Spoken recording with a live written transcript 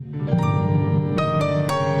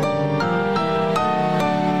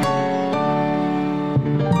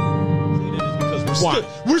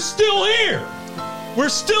we're still here. We're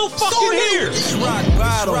still fucking here. It's rock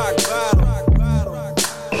bottom. Rock bottom.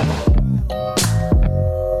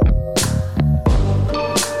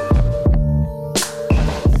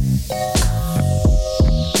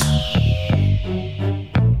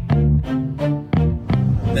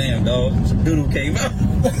 Damn, dog. Some doodle came out.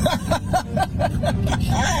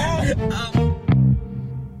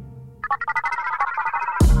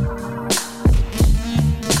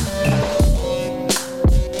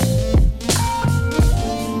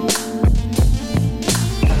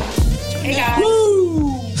 Hey guys.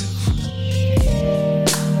 Woo!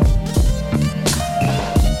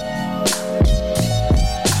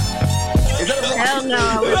 Hell no. I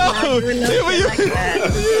was not doing no shit like that.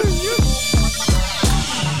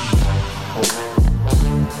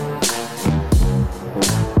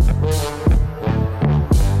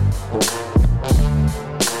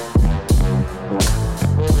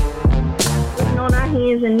 On our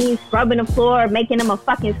hands and knees, scrubbing the floor, making them a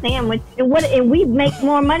fucking sandwich, and we make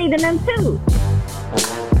more money than them too.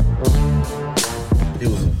 It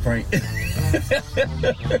was a prank.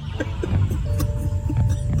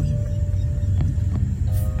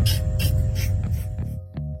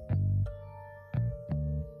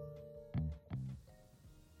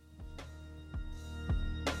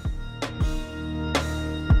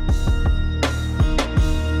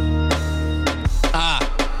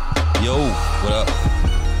 Yo, what up?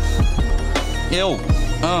 Yo,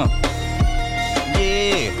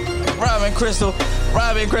 yeah. Robin Crystal in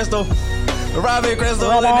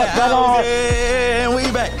the house. Yeah, and we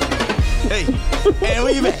back. Hey, and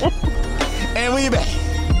we back. And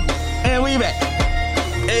we back.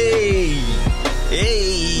 Hey,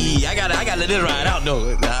 I gotta let this ride out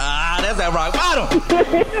though. That's that rock bottom.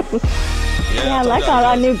 Yeah, I like all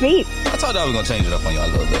our new beats. I told you I was gonna change it up on y'all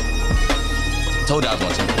a little bit. Told you I was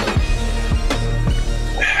gonna change it up.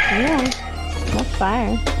 Yeah, that's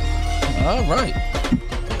fire. All right.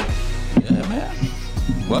 Yeah, man.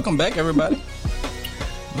 Welcome back, everybody.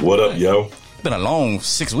 What up, yo? It's been a long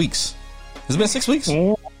 6 weeks. It's been 6 weeks?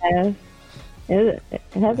 Yeah. Has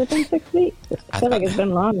it been 6 weeks? I feel like it's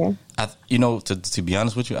been longer. To be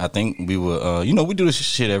honest with you, I think we were, we do this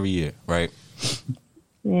shit every year, right?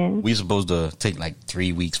 Yeah. We supposed to take like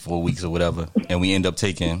 3 weeks, 4 weeks or whatever, and we end up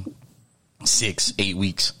taking 6, 8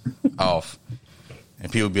 weeks off.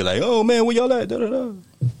 And people be like, "Oh man, where y'all at?" Da, da, da.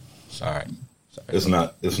 Sorry. It's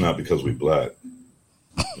not because we black.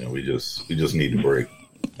 We just need a break.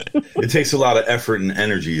 It takes a lot of effort and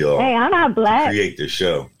energy, y'all. Hey, I'm not black. To create this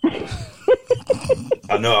show.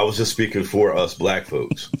 I know. I was just speaking for us black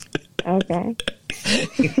folks. Okay.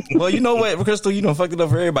 Well, you know what, Crystal, you done fucked it up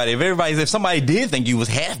for everybody. If somebody did think you was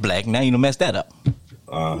half black, now you done messed that up.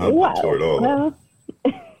 Tore it all. Well,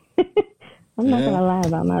 I'm not gonna lie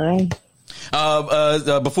about my race.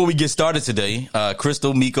 Before we get started today,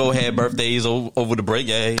 Crystal, Miko had birthdays over the break.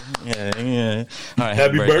 Yeah. All right,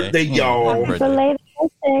 happy birthday, y'all. Happy belated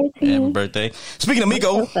birthday to you. Happy birthday. Speaking of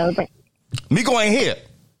Miko, Miko ain't here.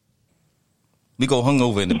 Miko hung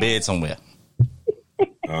over in the bed somewhere.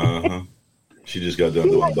 She just got done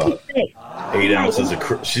doing about 8 ounces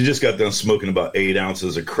of. She just got done smoking about 8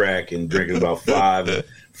 ounces of crack and drinking about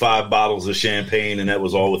five bottles of champagne, and that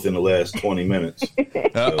was all within the last 20 minutes.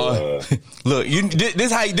 Look,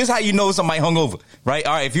 this how you know somebody hungover, right?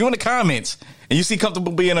 All right, if you're in the comments and you see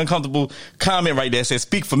comfortable being uncomfortable comment right there says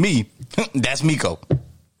 "speak for me," that's Miko.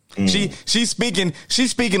 She's speaking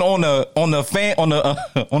on the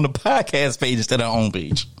podcast page instead of her own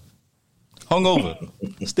page. Hungover,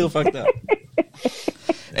 still fucked up.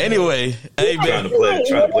 Anyway, hey, trying to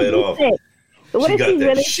play it off. What she if got she that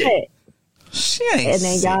really shit. sick? She ain't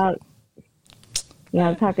and then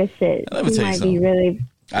y'all talking shit. Let me She tell you might something. be really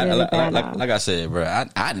bad like I said, bro.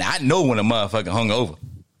 I know when a motherfucker hungover.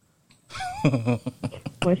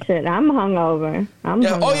 Well, shit, I'm hungover.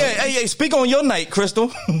 Hungover. Oh yeah, hey, speak on your night,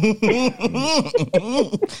 Crystal.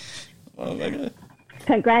 Oh my God.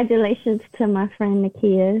 Congratulations to my friend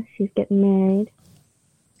Nakia. She's getting married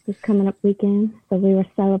this coming up weekend, so we were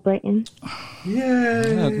celebrating.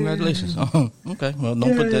 Yeah, congratulations. Oh, okay, well,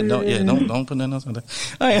 don't put that. Don't put that on there.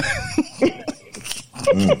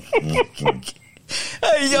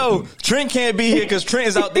 Hey, yo, Trent can't be here because Trent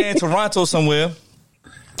is out there in Toronto somewhere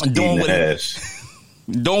doing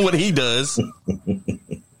what he does.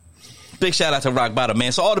 Big shout out to Rock Bottom,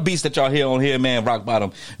 man. So all the beats that y'all hear on here, man, Rock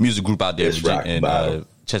Bottom music group out there in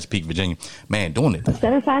Chesapeake, Virginia, man, doing it.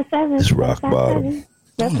 757. It's Rock Bottom.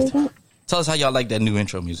 Tell us how y'all like that new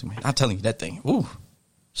intro music, man. I'm telling you, that thing. Ooh.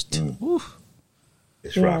 Ooh.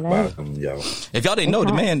 It's Rock Bottom, yo. If y'all didn't know,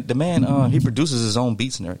 the man, he produces his own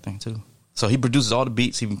beats and everything too. So he produces all the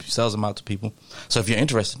beats. He sells them out to people. So if you're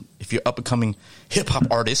interested, if you're up and coming hip hop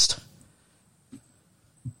artist,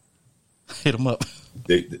 hit him up.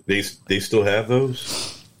 They still have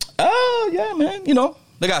those? Oh yeah, man. You know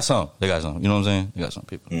they got some. You know what I'm saying? They got some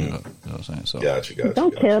people. You know what I'm saying? So Gotcha.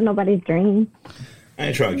 Don't kill nobody's dreams. I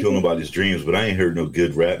ain't trying to kill nobody's dreams, but I ain't heard no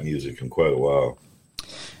good rap music in quite a while.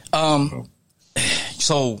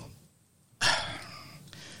 So I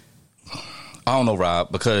don't know,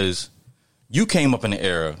 Rob, because you came up in an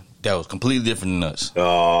era that was completely different than us.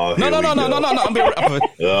 Oh, No.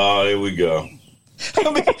 I'm here we go.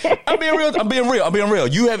 I'm being real.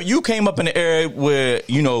 You came up in an era where,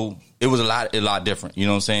 you know, it was a lot different. You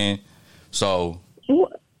know what I'm saying? So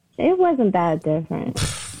it wasn't that different.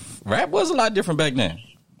 Rap was a lot different back then.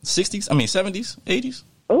 70s, 80s.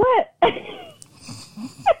 What?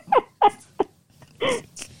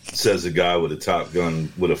 Says the guy with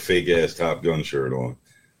a fake ass Top Gun shirt on.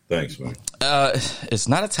 Thanks, man. It's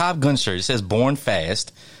not a Top Gun shirt. It says Born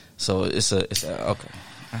Fast. So it's a okay.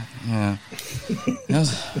 Yeah.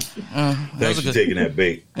 Thanks for taking that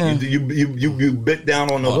bait. Yeah. You bit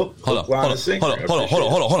down on the hook line, and sinker. Hold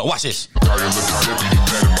on. Watch this.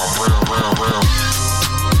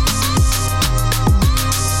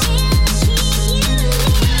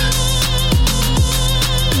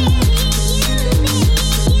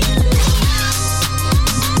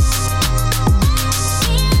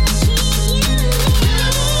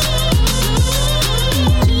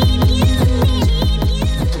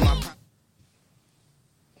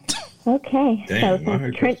 Okay, damn, so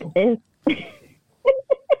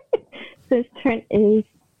since Trent is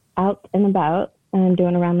out and about and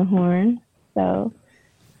doing Around the Horn, so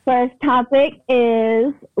first topic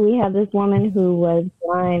is we have this woman who was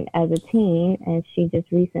blind as a teen, and she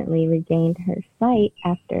just recently regained her sight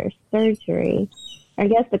after surgery. I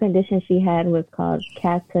guess the condition she had was called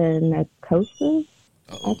keratinosis,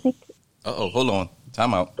 I think. Hold on.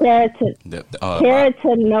 Time out.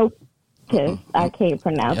 Keratinosis. I can't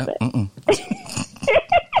pronounce it.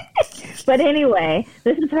 But anyway,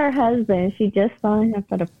 this is her husband. She just saw him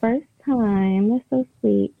for the first time. That's so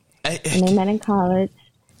sweet. And they met in college.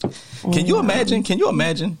 Can you imagine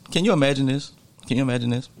this?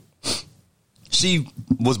 She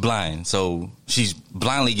was blind, so she's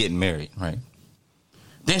blindly getting married, right?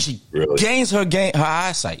 Then she gains her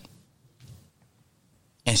eyesight.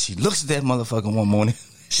 And she looks at that motherfucker one morning.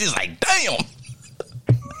 She's like, damn.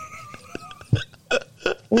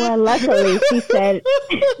 Well, luckily, she said...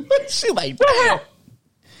 She's like, damn.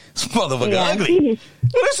 This motherfucker ugly.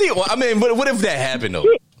 Let's see. Well, I mean, but what if that happened, though?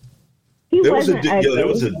 There was a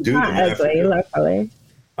dude in Africa. Luckily.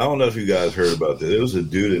 I don't know if you guys heard about this. There was a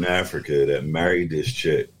dude in Africa that married this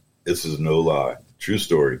chick. This is no lie. True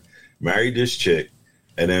story. Married this chick,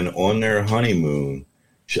 and then on their honeymoon,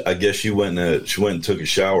 I guess she went and took a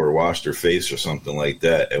shower, washed her face or something like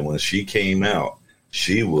that. And when she came out,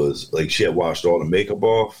 she was like, she had washed all the makeup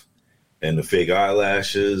off and the fake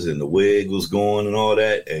eyelashes and the wig was gone and all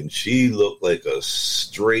that. And she looked like a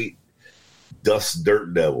straight dust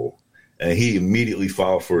dirt devil. And he immediately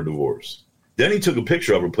filed for a divorce. Then he took a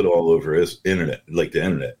picture of her, put it all over his internet, like the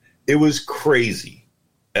internet. It was crazy.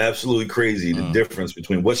 Absolutely crazy. The difference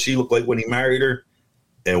between what she looked like when he married her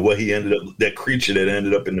and what he ended up, that creature that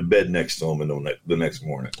ended up in the bed next to him the next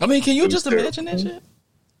morning. I mean, can you just imagine that shit?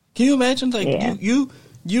 Can you imagine, like,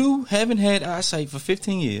 you haven't had eyesight for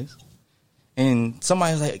 15 years, and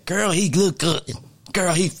somebody's like, girl, he look good.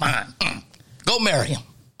 Girl, he fine. Go marry him.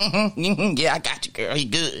 Mm-hmm. Yeah, I got you, girl. He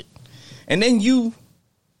good. And then you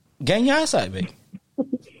gain your eyesight, baby.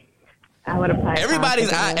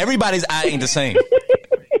 Everybody's eye ain't the same.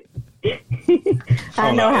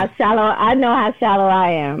 I know how shallow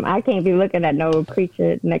I am. I can't be looking at no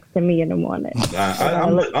creature next to me in the morning.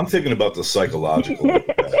 I'm thinking about the psychological.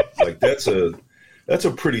 Like that's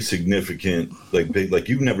a pretty significant, like big, like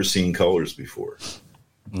you've never seen colors before.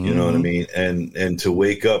 You know what I mean? And to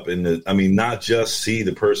wake up and not just see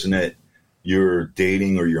the person that you're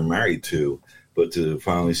dating or you're married to, but to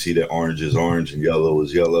finally see that orange is orange and yellow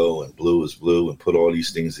is yellow and blue is blue and put all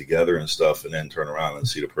these things together and stuff, and then turn around and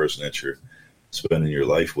see the person that you're spending your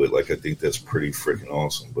life with. Like, I think that's pretty freaking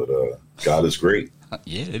awesome. But God is great.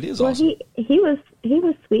 Yeah, it is awesome. Well, he was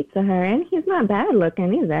sweet to her, and he's not bad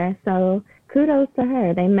looking either. So kudos to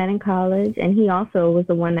her. They met in college, and he also was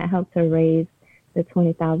the one that helped her raise the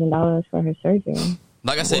 $20,000 for her surgery.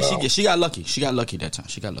 Like I said, she got lucky. She got lucky that time.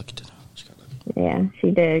 Yeah,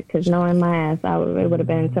 she did. Because knowing my ass, it would have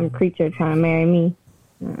been some creature trying to marry me.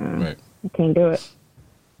 Right. I can't do it.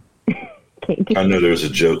 I know there's a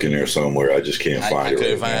joke in there somewhere. I just can't find I it.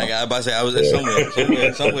 couldn't find it. I was about to say I was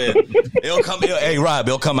somewhere. It'll come. Hey, Rob,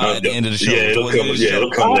 it'll come out at the end of the show. Yeah, it'll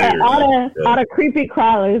come later. All the creepy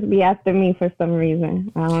crawlers be after me for some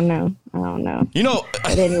reason. I don't know. You know.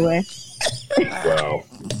 But anyway. Wow.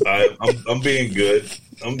 I'm being good.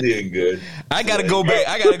 I gotta go back.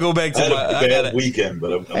 To I had a bad weekend,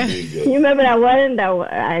 but I'm being good. You remember that one?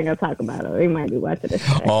 I ain't gonna talk about it. We might be watching this.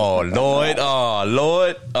 Oh Lord. You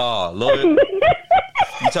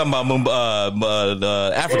talking about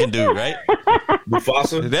the African dude, right?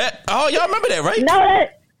 Mufasa? Y'all remember that, right? No,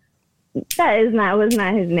 that was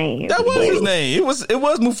not his name. That was his name. It was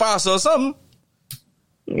Mufasa or something.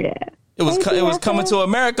 Yeah. It was coming to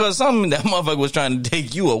America or something. That motherfucker was trying to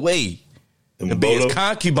take you away to be his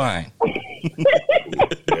concubine.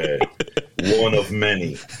 Yeah. One of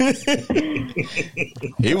many.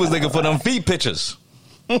 He was looking for them feet pictures.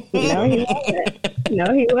 No, he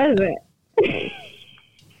wasn't.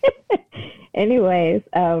 Anyways,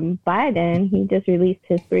 Biden, he just released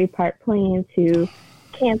his 3-part plan to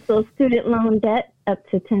cancel student loan debt up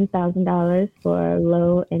to $10,000 for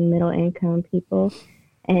low and middle income people.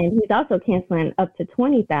 And he's also canceling up to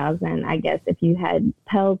 $20,000, I guess, if you had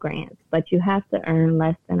Pell Grants, but you have to earn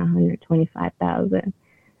less than $125,000.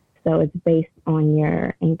 So it's based on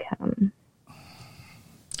your income.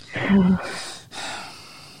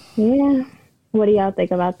 Yeah. What do y'all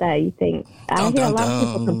think about that? You think? I hear a lot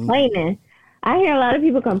of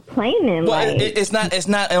people complaining. Well, it's not.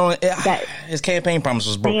 His campaign promise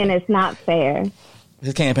was broken. Saying it's not fair.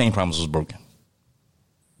 His campaign promise was broken.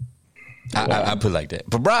 I put it like that.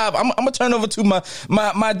 But Rob, I'm gonna turn over to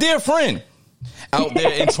my dear friend out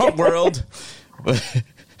there in Trump world.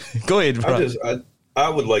 Go ahead, Rob. I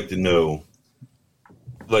would like to know,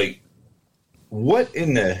 like, what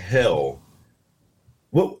in the hell?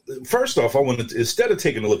 Well, first off, I wanted to, instead of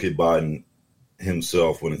taking a look at Biden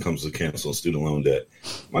himself when it comes to canceling student loan debt,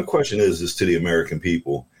 my question is to the American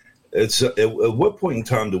people. It's at what point in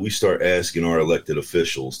time do we start asking our elected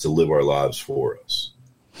officials to live our lives for us?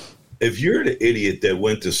 If you're the idiot that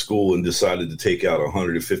went to school and decided to take out a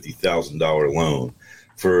 $150,000 loan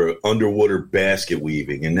for underwater basket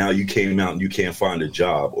weaving, and now you came out and you can't find a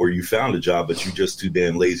job, or you found a job but you're just too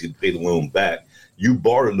damn lazy to pay the loan back, you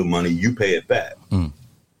borrow the money, you pay it back. And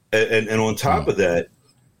on top of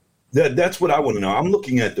that's what I want to know. I'm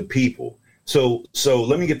looking at the people. So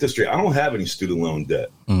let me get this straight. I don't have any student loan debt,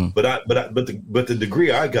 but the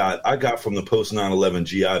degree I got from the post 9/11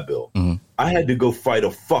 GI Bill. I had to go fight a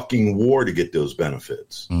fucking war to get those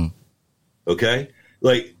benefits. Okay,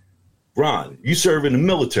 like Ron, you serve in the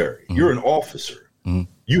military. You're an officer.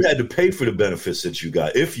 You had to pay for the benefits that you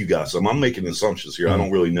got, if you got some. I'm making assumptions here. I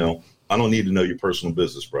don't really know. I don't need to know your personal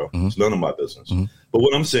business, bro. It's none of my business. But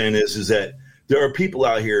what I'm saying is that there are people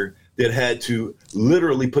out here that had to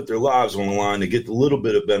literally put their lives on the line to get the little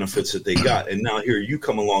bit of benefits that they got. And now here you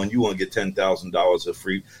come along, you want to get $10,000 of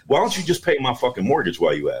free. Why don't you just pay my fucking mortgage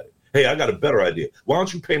while you at it? Hey, I got a better idea. Why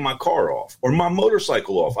don't you pay my car off or my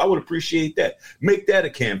motorcycle off? I would appreciate that. Make that a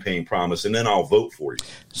campaign promise, and then I'll vote for you.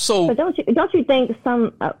 So don't you think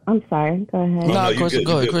some? I'm sorry. Go ahead. No, Crystal,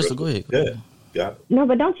 go ahead. Yeah, got it. No,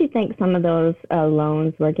 but don't you think some of those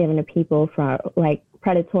loans were given to people for like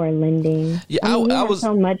predatory lending? Yeah, I was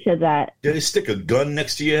so much of that. Did they stick a gun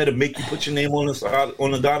next to your head and make you put your name on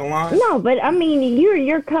the dotted line? No, but I mean,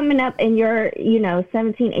 you're coming up and you're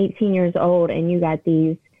 17, 18 years old, and you got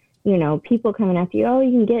these people coming after you. Oh,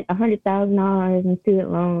 you can get $100,000 in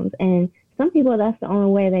student loans, and some people that's the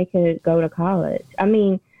only way they could go to college. I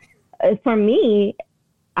mean, for me,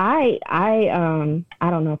 I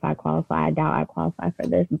don't know if I qualify. I doubt I qualify for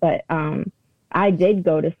this, but I did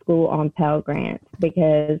go to school on Pell Grants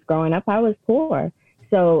because growing up I was poor.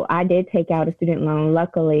 So I did take out a student loan.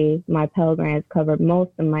 Luckily, my Pell Grants covered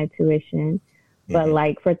most of my tuition. But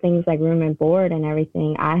like for things like room and board and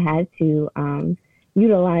everything, I had to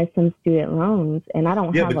utilize some student loans, and I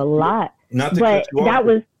don't have a lot. Not to but cut you off, that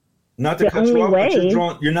was not to the cut you only off, way.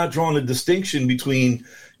 but you're not drawing a distinction between.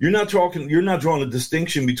 You're not drawing a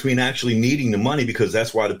distinction between actually needing the money, because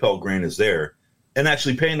that's why the Pell Grant is there, and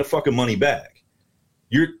actually paying the fucking money back.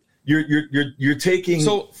 You're taking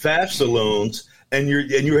FAFSA loans, and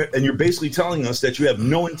you're basically telling us that you have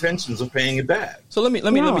no intentions of paying it back. So let me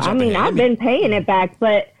jump in. I mean, I've been paying it back,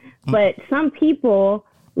 but some people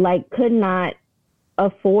could not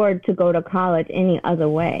afford to go to college any other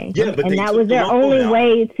way. Yeah, but that was their only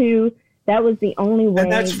way to. That was the only way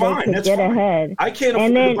and that's fine. They could get ahead. I can't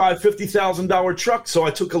afford to buy a $50,000 truck, so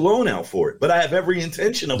I took a loan out for it. But I have every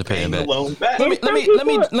intention of paying the loan back. Let me jump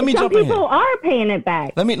in. Some people are paying it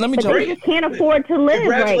back. Let me jump in. They just can't afford to live right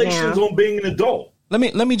now. Congratulations on being an adult.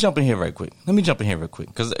 let me jump in here right quick.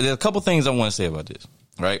 Because there's a couple things I want to say about this,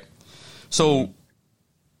 right? So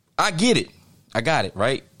I get it. I got it,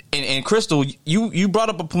 right? And Crystal, you brought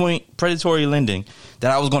up a point, predatory lending,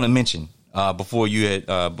 that I was going to mention before you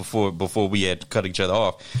had before we had cut each other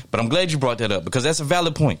off. But I'm glad you brought that up because that's a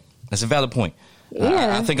valid point.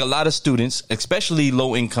 Yeah. I think a lot of students, especially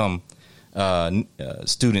low income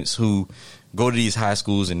students who go to these high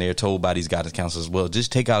schools and they're told by these guidance counselors, well,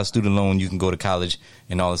 just take out a student loan, you can go to college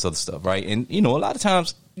and all this other stuff, right? And, you know, a lot of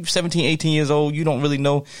times, 17, 18 years old, you don't really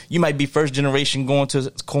know. You might be first generation going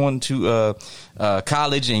to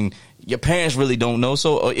college and your parents really don't know.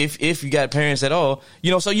 So if you got parents at all,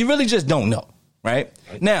 you know, so you really just don't know, right?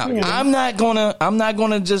 Now, I'm not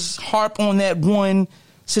gonna just harp on that one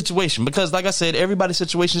situation because, like I said, everybody's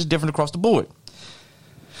situation is different across the board.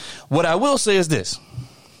 What I will say is this.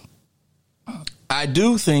 I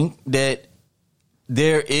do think that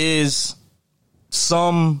there is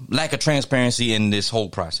some lack of transparency in this whole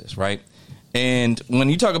process, right? And when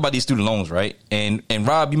you talk about these student loans, right? And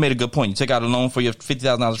Rob, you made a good point. You take out a loan for your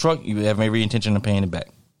 $50,000 truck, you have every intention of paying it back,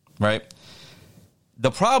 right?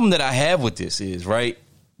 The problem that I have with this is, right,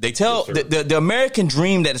 they tell the American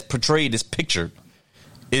dream that is portrayed, this picture,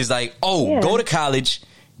 is like, go to college,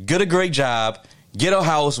 get a great job, get a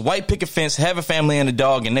house, white picket fence, have a family and a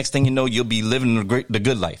dog, and next thing you know, you'll be living the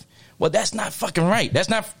good life. Well, that's not fucking right. That's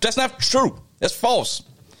not true. That's false.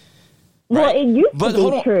 Well, right? it used to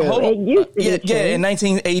be true. It used to be true. Yeah, in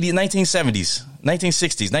 1980s, 1970s,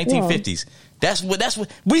 1960s, 1950s. That's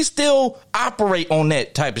what we still operate on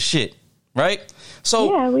that type of shit, right?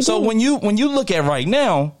 So when you look at right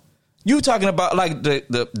now, you talking about like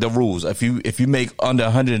the rules. If you make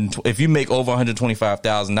under if you make over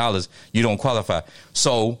 $125,000, you don't qualify.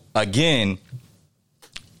 So again,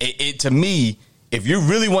 it to me, if you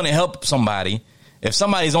really want to help somebody, if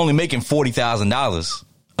somebody's only making $40,000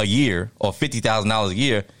 a year or $50,000 a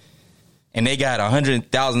year, and they got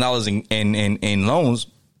 $100,000 in loans,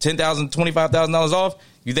 $10,000, $25,000 off,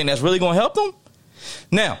 you think that's really going to help them?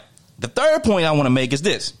 Now, the third point I want to make is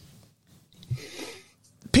this.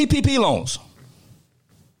 PPP loans.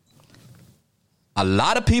 A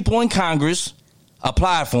lot of people in Congress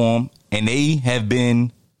applied for them, and they have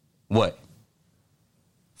been, what?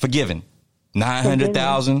 Forgiven.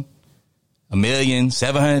 900,000, a million,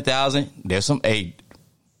 700,000. There's some,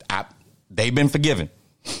 they've been forgiven.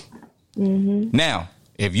 Mm-hmm. Now,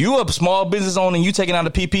 if you're a small business owner and you taking out a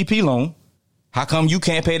PPP loan, how come you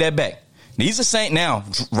can't pay that back? These are saying now,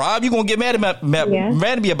 Rob, you're gonna get mad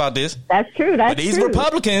at me about this. That's true. But these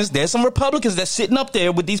Republicans, there's some Republicans that's sitting up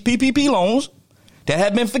there with these PPP loans that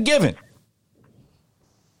have been forgiven.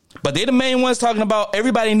 But they're the main ones talking about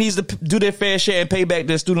everybody needs to do their fair share and pay back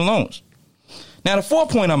their student loans. Now, the fourth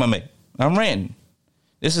point I'm gonna make, I'm ranting.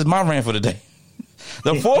 This is my rant for the day.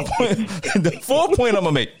 The fourth point I'm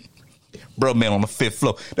gonna make. Bro, man, on the fifth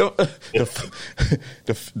floor. The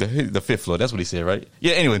fifth floor. That's what he said, right?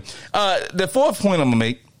 Yeah, anyway. The fourth point I'm going to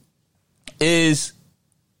make is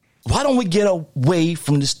why don't we get away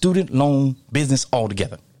from the student loan business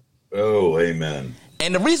altogether? Oh, amen.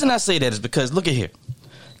 And the reason I say that is because, look at here.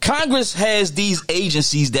 Congress has these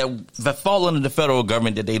agencies that fall under the federal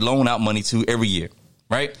government that they loan out money to every year.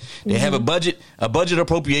 Right? They have a budget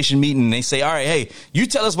appropriation meeting, and they say, all right, hey, you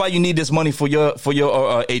tell us why you need this money for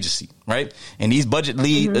your agency, right? And these budget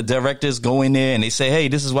lead directors go in there and they say, hey,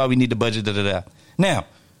 this is why we need the budget, da-da-da. Now,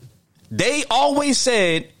 they always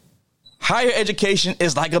said higher education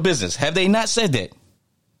is like a business. Have they not said that?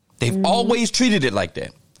 They've always treated it like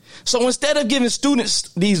that. So instead of giving students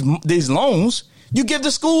these loans, you give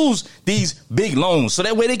the schools these big loans so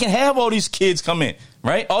that way they can have all these kids come in,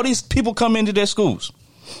 right? All these people come into their schools.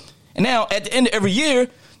 And now, at the end of every year,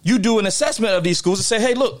 you do an assessment of these schools and say,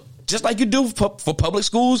 hey, look, just like you do for public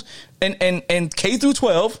schools and K through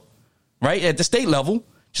 12, right, at the state level,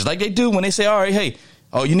 just like they do when they say, all right, hey,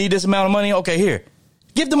 you need this amount of money? Okay, here.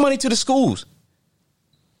 Give the money to the schools.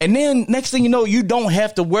 And then next thing you know, you don't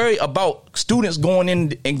have to worry about students going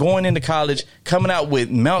into college, coming out with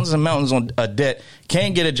mountains and mountains on a debt,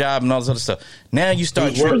 can't get a job and all this other stuff. Now you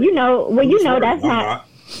start.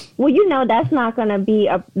 That's not going to be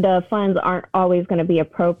the funds aren't always going to be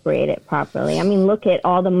appropriated properly. I mean, look at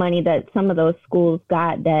all the money that some of those schools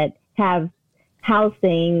got that have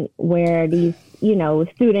housing where these,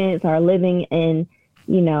 students are living in,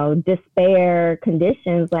 despair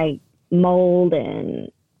conditions like mold and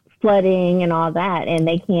flooding and all that, and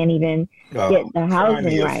they can't even get the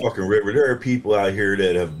housing right. Fucking river. There are people out here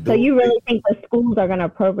that have built. So you really think the schools are going to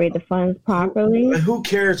appropriate the funds properly? Who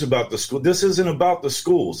cares about the school? This isn't about the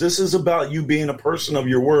schools. This is about you being a person of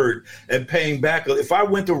your word and paying back. If I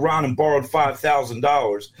went to Ron and borrowed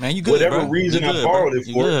 $5,000, man, you good, whatever bro. reason I borrowed it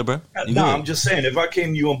for, bro. No, I'm just saying, if I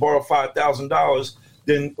came to you and borrowed $5,000,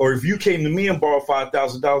 then, or if you came to me and borrowed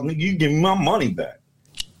 $5,000, you give me my money back.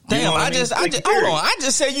 Damn, you know I just hold on. I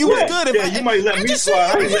just said you was good. You might let me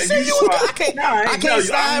slide. I just said you was good. I can't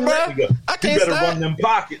slide, bro. I can't slide. You better run them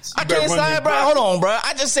pockets. I can't slide, bro. Hold on, bro.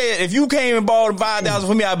 I just said if you came and borrowed $5,000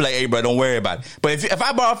 from me, I'd be like, hey, bro, don't worry about it. But if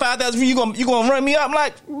I borrow $5,000 from you, you gonna run me up? I'm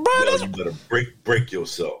like, bro, you better break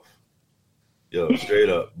yourself. Yo, straight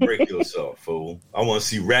up, break yourself, fool. I want to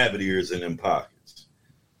see rabbit ears in them pockets.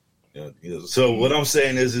 So what I'm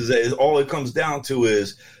saying is that all it comes down to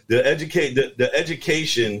is the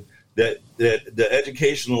education that the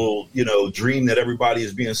educational dream that everybody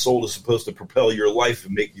is being sold is supposed to propel your life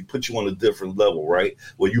and put you on a different level, right?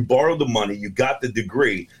 Well, you borrowed the money, you got the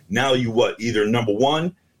degree. Now you either number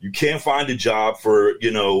one, you can't find a job for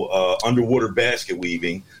underwater basket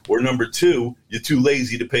weaving, or number two, you're too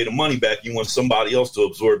lazy to pay the money back. You want somebody else to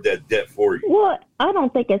absorb that debt for you. Well, I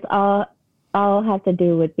don't think it's all have to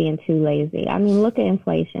do with being too lazy. I mean, look at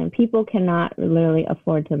inflation. People cannot literally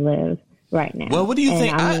afford to live right now. Well, what do you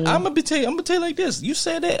think? I'm gonna tell you like this. You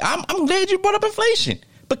said that. I'm glad you brought up inflation,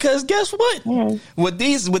 because guess what? Yeah. With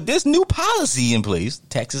this new policy in place,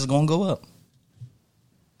 taxes are gonna go up.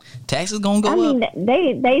 Taxes gonna go up. I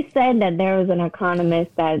mean, they said that there was an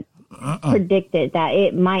economist that predicted that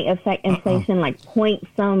it might affect inflation like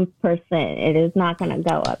 .some percent. It is not going to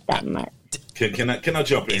go up that much. Can I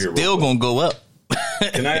jump in here? Still gonna go up.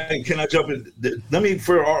 Can I jump in? Let me,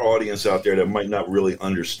 for our audience out there that might not really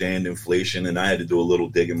understand inflation, and I had to do a little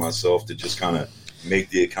digging myself to just kind of make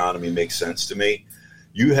the economy make sense to me.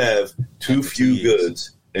 You have too few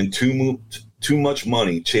goods and too much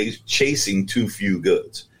money chasing too few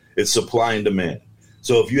goods. It's supply and demand.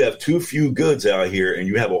 So if you have too few goods out here and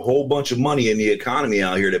you have a whole bunch of money in the economy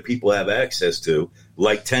out here that people have access to,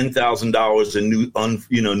 like $10,000 in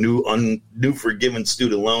new forgiven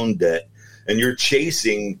student loan debt, and you're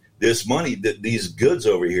chasing this money, these goods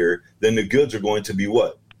over here, then the goods are going to be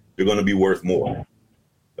what? They're going to be worth more.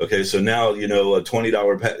 Okay, so now a $20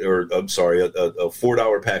 a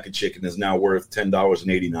 $4 pack of chicken is now worth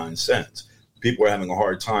 $10.89. People are having a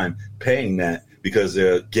hard time paying that, because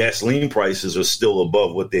the gasoline prices are still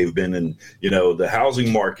above what they've been, and the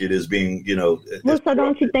housing market is being Well, so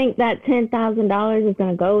don't you think that $10,000 is going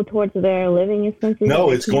to go towards their living expenses? No,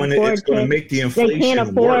 it's going to make the inflation. They can't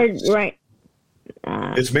afford worse. Right.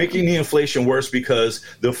 It's making the inflation worse because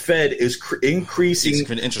the Fed is increasing.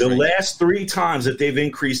 The last 3 times that they've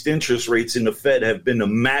increased interest rates in the Fed have been the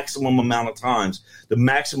maximum amount of times, the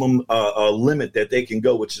maximum limit that they can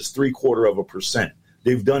go, which is 0.75%.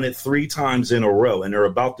 They've done it 3 times in a row, and they're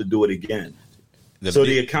about to do it again.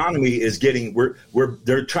 The economy is getting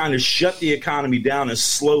they're trying to shut the economy down and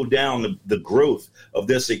slow down the growth of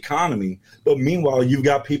this economy. But meanwhile, you've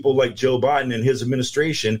got people like Joe Biden and his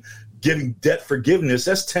administration giving debt forgiveness.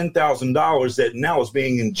 That's $10,000 that now is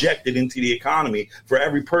being injected into the economy for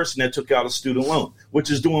every person that took out a student loan, which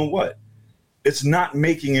is doing what? It's not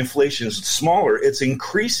making inflation smaller. It's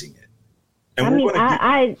increasing it. And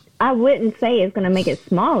I wouldn't say it's going to make it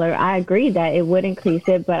smaller. I agree that it would increase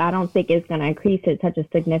it, but I don't think it's going to increase it such a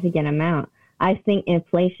significant amount. I think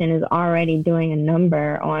inflation is already doing a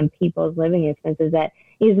number on people's living expenses that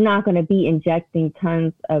is not going to be injecting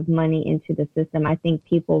tons of money into the system. I think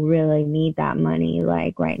people really need that money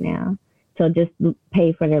like right now. So just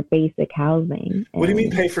pay for their basic housing. What do you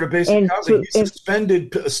mean pay for the basic housing? He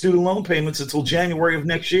suspended student loan payments until January of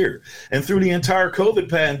next year. And through the entire COVID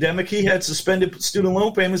pandemic, he had suspended student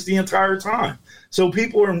loan payments the entire time. So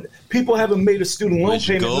people haven't made a student loan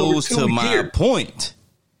payment in over 2 years. Goes to my point.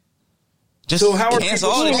 So how are people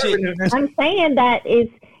all this shit? I'm saying that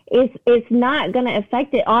it's not going to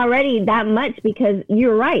affect it already that much, because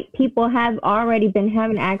you're right. People have already been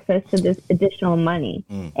having access to this additional money.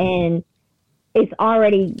 And it's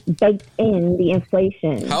already baked in the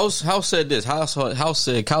inflation. House said this. House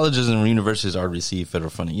said colleges and universities are receive federal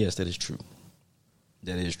funding. Yes, that is true.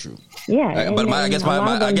 That is true. Yeah, but I guess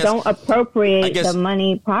don't appropriate the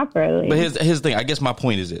money properly. But here's the thing. I guess my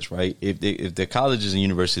point is this, right? If the colleges and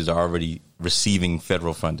universities are already receiving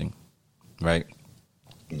federal funding, right?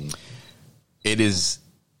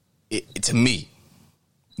 To me,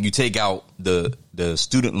 you take out the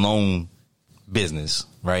student loan business,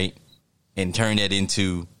 right, and turn that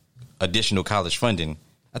into additional college funding.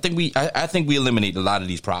 I think we eliminate a lot of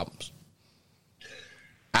these problems.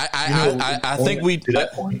 I think to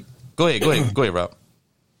that point. Go ahead, Rob.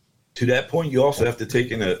 To that point, you also have to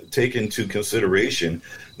take into consideration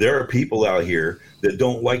there are people out here that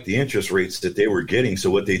don't like the interest rates that they were getting. So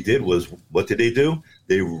what they did was, what did they do?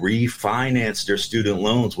 They refinanced their student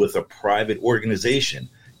loans with a private organization.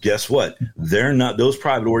 Guess what? They're not, those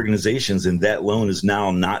private organizations, and that loan is now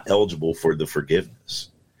not eligible for the forgiveness.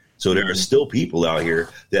 So there are still people out here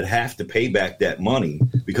that have to pay back that money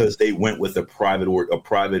because they went with a private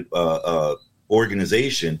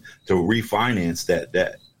organization to refinance that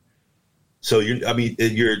debt. So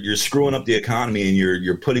you're screwing up the economy, and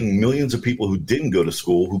you're putting millions of people who didn't go to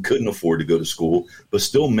school, who couldn't afford to go to school, but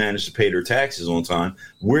still managed to pay their taxes on time.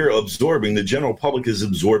 The general public is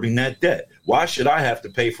absorbing that debt. Why should I have to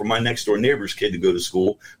pay for my next door neighbor's kid to go to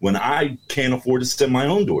school when I can't afford to send my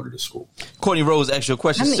own daughter to school? Courtney Rose asked you a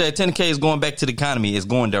question. She said 10K is going back to the economy. It's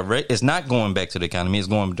going direct. It's not going back to the economy. It's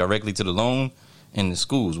going directly to the loan and the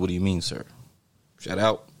schools. What do you mean, sir? Shout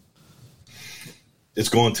out. It's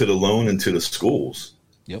going to the loan and to the schools.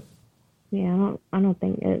 Yep. Yeah, I don't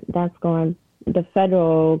think that's going. The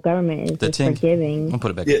federal government is just forgiving. I'll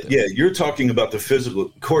put it back. Yeah. You're talking about the physical,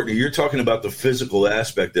 Courtney. You're talking about the physical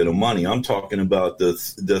aspect of the money. I'm talking about the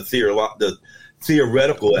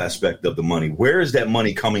theoretical aspect of the money. Where is that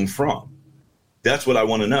money coming from? That's what I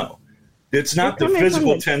want to know. It's not the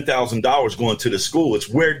physical $10,000 going to the school. It's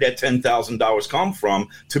where that $10,000 come from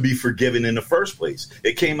to be forgiven in the first place.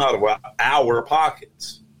 It came out of our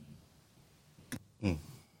pockets.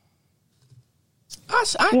 I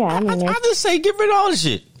just say get rid of all this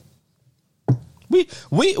shit. We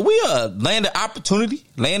are land of opportunity,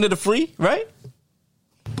 land of the free, right?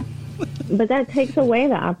 But that takes away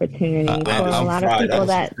the opportunity for a lot of people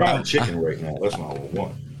that chicken right now. That's my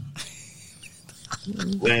one.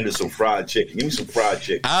 Land of some fried chicken. Give me some fried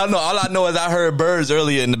chicken. I don't know. All I know is I heard birds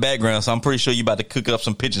earlier in the background, so I'm pretty sure you about to cook up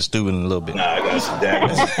some pigeon stew in a little bit. Nah, I got some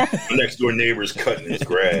daggers. My next door neighbor's cutting his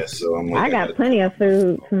grass, so I'm like, I got plenty of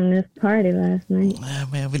food from this party last night.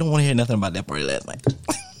 Man, we don't want to hear nothing about that party last night.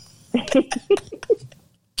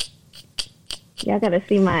 Y'all got to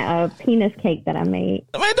see my penis cake that I made.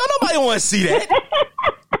 Man, don't nobody want to see that.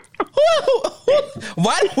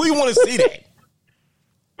 Why do we want to see that?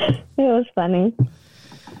 It was funny.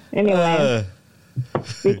 Anyway,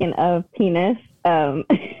 speaking of penis,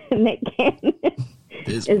 Nick Cannon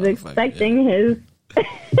is expecting his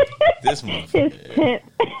 10th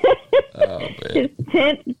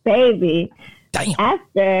baby. Damn.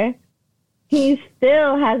 After he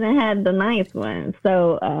still hasn't had the ninth one.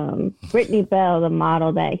 So Brittany Bell, the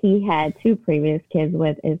model that he had 2 previous kids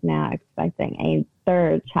with, is now expecting a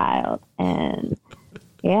 3rd child. And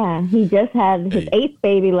yeah, he just had his 8th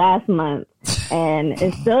baby last month and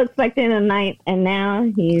is still expecting a 9th, and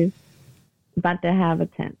now he's about to have a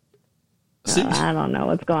 10th. So I don't know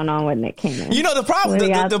what's going on with Nick Cannon. You know, the problem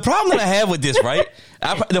the problem that I have with this, right?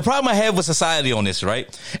 The problem I have with society on this, right?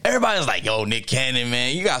 Everybody's like, yo, Nick Cannon,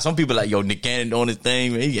 man. You got some people like, yo, Nick Cannon doing his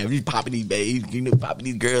thing, man. He's popping these babies, popping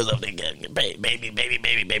these girls up there,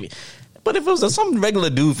 baby. But if it was some regular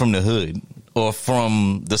dude from the hood or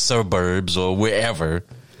from the suburbs or wherever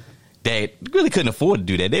that really couldn't afford to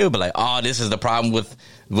do that, they would be like, oh, this is the problem with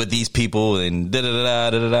these people and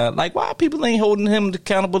da-da-da-da-da-da. Like, why people ain't holding him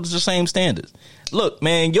accountable to the same standards? Look,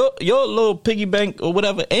 man, your little piggy bank or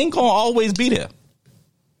whatever ain't gonna always be there.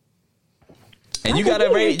 And you gotta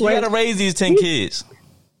raise these 10 kids.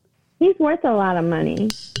 He's worth a lot of money.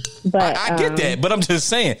 But I get that, but I'm just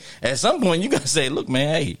saying, at some point you gotta say, look,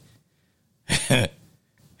 man, hey.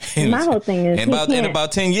 My whole thing is, in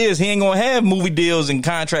about 10 years, he ain't gonna have movie deals and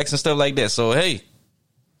contracts and stuff like that. So hey,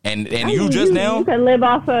 and you can live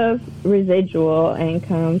off of residual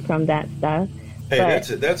income from that stuff. Hey,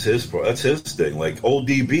 that's his thing. Like old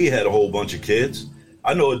DB had a whole bunch of kids.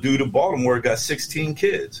 I know a dude in Baltimore got 16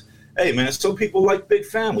 kids. Hey man, some people like big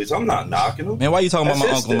families. I'm not knocking them. Man, why you talking about my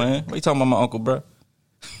uncle, man? Why you talking about my uncle, bro?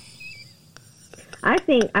 I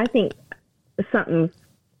think something's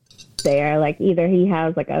there. Like either he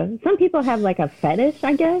has some people have like a fetish,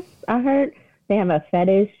 I guess. I heard they have a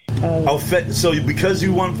fetish. So because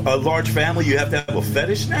you want a large family, you have to have a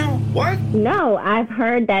fetish now? What? No, I've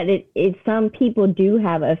heard that it some people do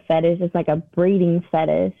have a fetish. It's like a breeding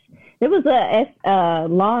fetish. There was a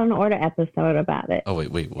Law and Order episode about it. Oh wait,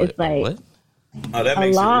 what? It's like what? Oh, that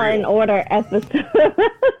makes Law and Order episode.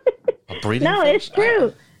 A breeding no, fetish? It's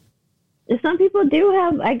true. Some people do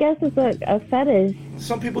have, I guess it's a fetish.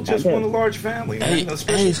 Some people just want a large family, man.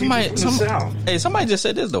 Especially people from the South. Hey, somebody just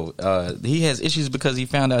said this, though. He has issues because he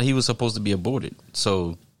found out he was supposed to be aborted.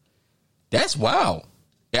 So, that's wow.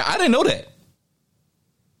 Yeah, I didn't know that.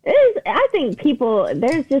 I think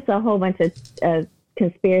there's just a whole bunch of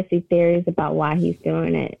conspiracy theories about why he's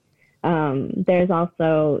doing it. There's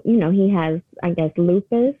also, he has, I guess,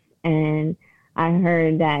 lupus, and I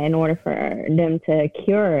heard that in order for them to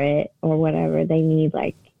cure it or whatever, they need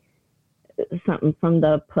like something from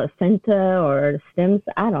the placenta or stem.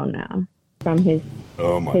 I don't know, from his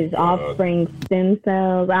offspring stem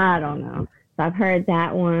cells. I don't know. So I've heard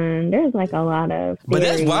that one. There's like a lot of. But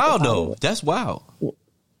that's wild, though. That's wild.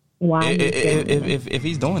 Why? If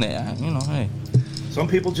he's doing it, hey. Some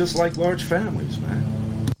people just like large families, man.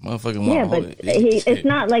 Motherfucking yeah, but it's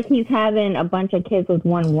not like he's having a bunch of kids with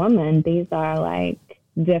one woman. These are like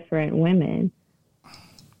different women.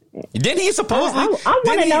 Didn't he supposedly? I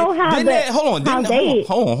want to know how. Hold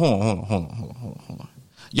on.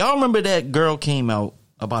 Y'all remember that girl came out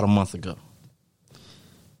about a month ago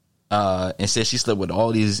and said she slept with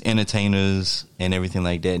all these entertainers and everything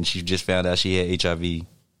like that, and she just found out she had HIV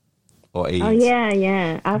or AIDS. Oh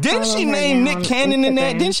yeah. Didn't she name Nick Cannon in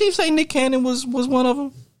that? Didn't she say Nick Cannon was one of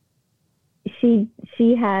them?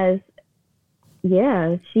 She has.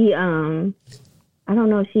 Yeah, she I don't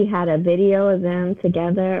know if she had a video of them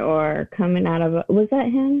together or coming out of was that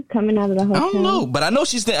him coming out of the hotel? I don't know, but I know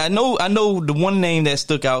I know the one name that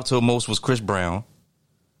stuck out to most was Chris Brown.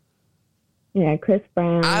 Yeah, Chris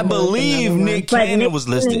Brown. I believe Nick Cannon was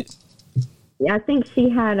listed. I think she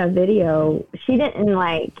had a video. She didn't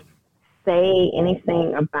like say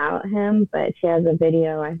anything about him, but she has a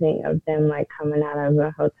video, I think, of them like coming out of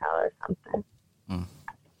a hotel or something.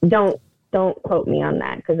 Don't quote me on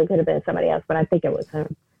that because it could have been somebody else, but I think it was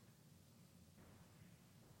him.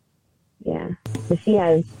 Yeah, but she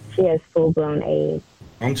has full blown AIDS.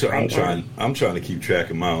 I'm trying to keep track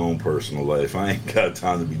of my own personal life. I ain't got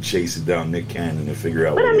time to be chasing down Nick Cannon and figure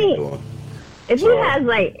out what he's doing. If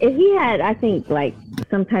he had, I think like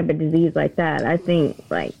some type of disease like that, I think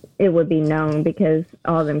like it would be known because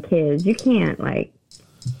all them kids, you can't like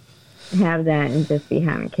have that and just be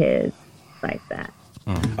having kids like that.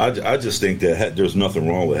 I just think that there's nothing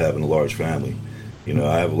wrong with having a large family.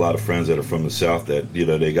 I have a lot of friends that are from the South that,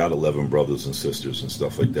 they got 11 brothers and sisters and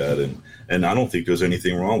stuff like that. And I don't think there's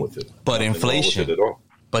anything wrong with it. But inflation. At all.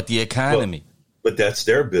 But the economy. But that's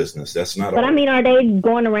their business. That's not But I mean, are they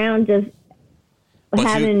going around just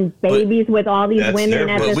having babies with all these women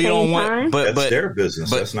at the same time? That's their business.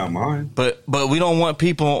 That's not mine. But we don't want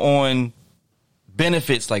people on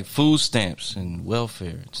benefits like food stamps and welfare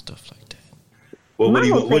and stuff like that. Well, what are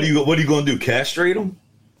you going to do? Castrate them?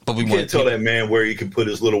 But we can't tell that man where he can put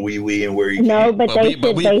his little wee wee and where he can't. No, but they should.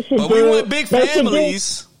 But we want big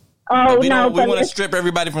families. Oh we no! We want to strip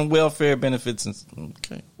everybody from welfare benefits.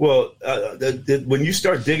 Okay. Well, when you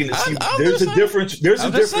start digging to see, there's a difference. There's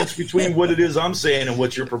a difference between what it is I'm saying and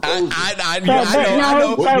what you're proposing. I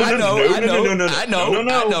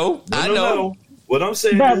know. What I'm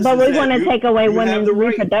saying but we want to take away women's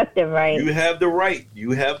reproductive rights. You have the right.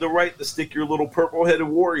 You have the right to stick your little purple-headed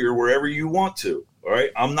warrior wherever you want to. All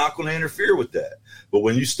right? I'm not going to interfere with that. But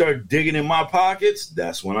when you start digging in my pockets,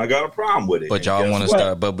 that's when I got a problem with it. But y'all want to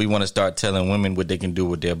start. But we want to start telling women what they can do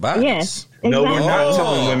with their bodies. Yes. Exactly. No, we're not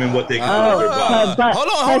telling women what they can do with their bodies. But hold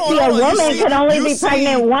on. A woman can only be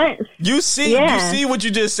pregnant once. You see what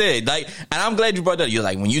you just said. Like, and I'm glad you brought that up. You're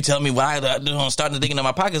like, when you tell me why I'm starting to dig into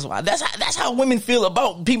my pockets, that's how women feel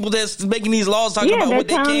about people that's making these laws talking about what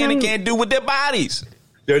they can and can't do with their bodies.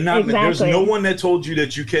 They're not. Exactly. There's no one that told you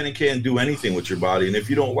that you can and can't do anything with your body, and if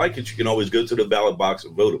you don't like it, you can always go to the ballot box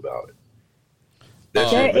and vote about it.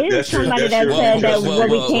 There is somebody that said that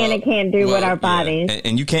what we can and can't do with our bodies,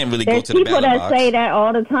 and you can't really go to the ballot box. There's people that say that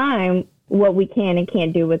all the time. What we can and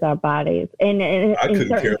can't do with our bodies, and I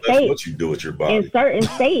couldn't care less what you do with your body. In certain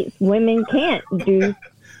states, women can't do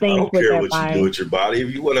things with their body. I don't care what you do with your body.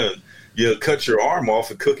 If you want to, cut your arm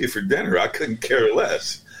off and cook it for dinner, I couldn't care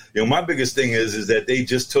less. My biggest thing is that they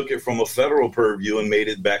just took it from a federal purview and made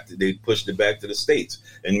it back. They pushed it back to the states,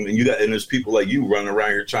 and there's people like you running around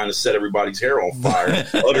here trying to set everybody's hair on fire.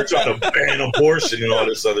 Or they're trying to ban abortion and all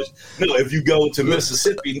this other. No, if you go to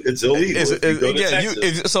Mississippi, it's illegal.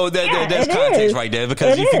 So that's context right there.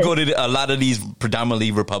 Because if you go to a lot of these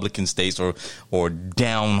predominantly Republican states or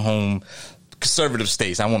down home conservative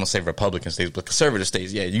states, I want to say Republican states, but conservative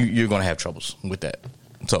states, you're going to have troubles with that.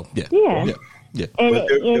 So yeah.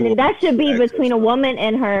 And that should be between a woman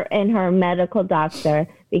and her medical doctor,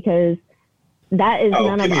 because that is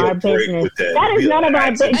none of our business. That is none of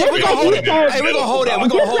our business. Hey, we're gonna hold that. We're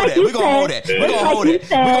gonna hold that.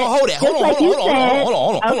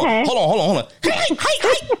 Hold on. Hey.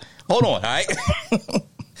 Hold on, all right?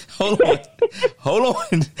 Hold on.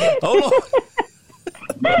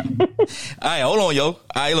 All right, hold on, yo. All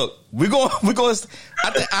right, look, we're going.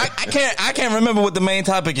 I can't remember what the main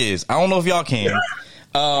topic is. I don't know if y'all can,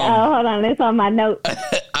 hold on. It's on my notes.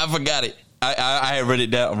 I forgot it. I had written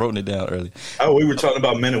it down. Wrote it down earlier. Oh, we were talking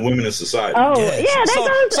about men and women in society. Oh, yeah, that's a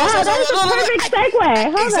perfect segue.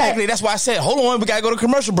 Hold Exactly. That's why I said, hold on, we got to go to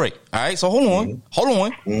commercial break. All right, so hold on.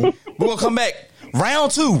 We're going to come back.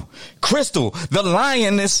 Round 2, Crystal, the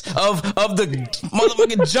lioness of the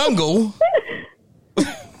motherfucking jungle. Of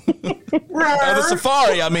the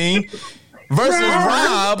safari, I mean. Versus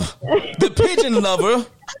Rob, the pigeon lover.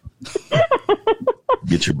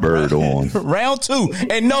 Get your bird on. Round 2.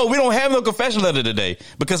 And no, we don't have no confession letter today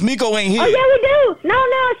because Miko ain't here. Oh, yeah, we do. No,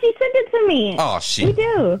 she sent it to me. Oh, shit. We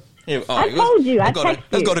do. Here, I told you. I texted you.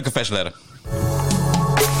 Let's go to confession letter.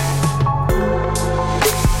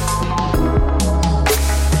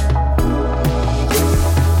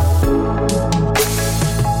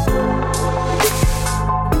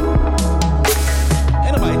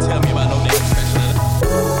 Ain't nobody tell me about no damn confession letter.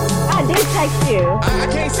 I did text you. I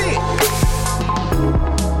can't see it.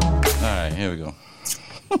 All right, here we go.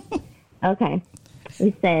 Okay.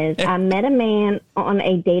 It says, I met a man on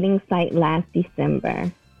a dating site last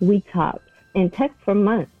December. We talked and texted for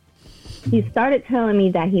months. He started telling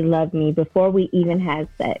me that he loved me before we even had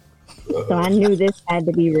sex. So I knew this had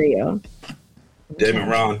to be real. Damn it,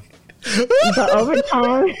 Ron.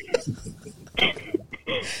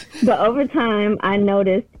 But over time, I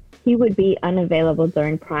noticed he would be unavailable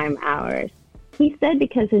during prime hours. He said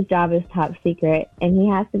because his job is top secret and he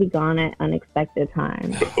has to be gone at unexpected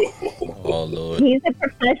times. Oh, Lord. He's a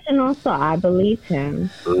professional, so I believed him.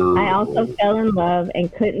 I also fell in love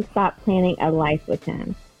and couldn't stop planning a life with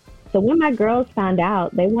him. So when my girls found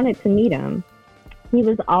out, they wanted to meet him. He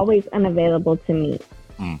was always unavailable to meet.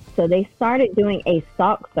 So they started doing a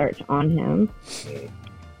stalk search on him.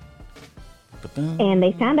 And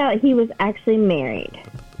they found out he was actually married.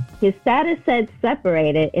 His status said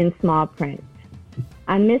separated in small print.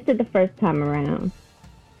 I missed it the first time around.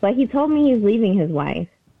 But he told me he's leaving his wife.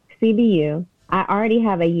 CBU, I already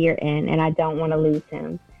have a year in and I don't want to lose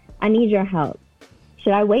him. I need your help.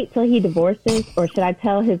 Should I wait till he divorces or should I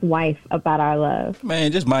tell his wife about our love?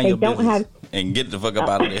 Man, just mind your business and get the fuck up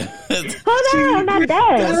out of there. Hold on, I'm not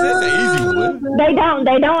done. That's an easy one.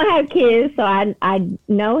 They don't have kids, so I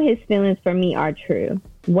know his feelings for me are true.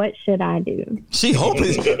 What should I do? She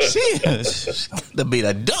hoping to be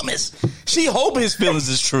the dumbest. She hope his feelings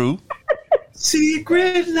is true.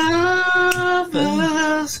 Secret lovers,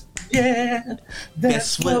 yeah,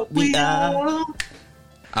 that's what we are.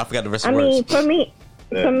 I forgot the rest of the words.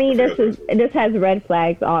 For me, this has red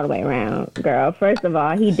flags all the way around, girl. First of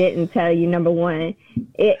all, he didn't tell you. Number one,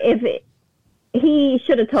 he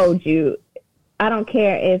should have told you. I don't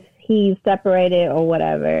care if he's separated or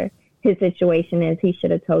whatever his situation is. He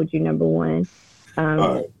should have told you. Number one.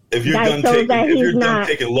 If you're done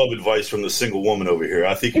taking love advice from the single woman over here,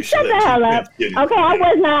 I think you should. Shut the hell up. Okay,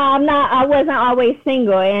 I wasn't always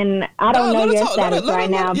single, and I don't know your status right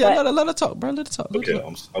now. But let her talk, bro. Let her talk. Okay,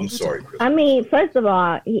 I'm sorry, Chris. I mean, first of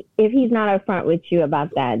all, if he's not upfront with you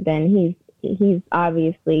about that, then he's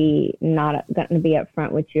obviously not going to be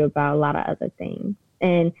upfront with you about a lot of other things.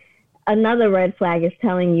 And another red flag is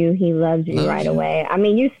telling you he loves you right away. I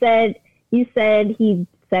mean, you said he said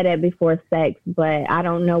it before sex, but I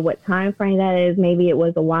don't know what time frame that is. Maybe it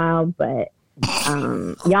was a while, but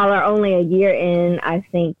y'all are only a year in. I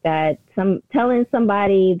think that telling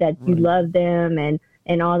somebody that you love them and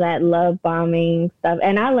all that love bombing stuff,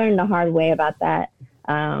 and I learned the hard way about that.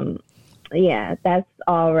 Yeah, that's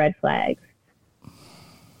all red flags.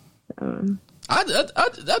 I'm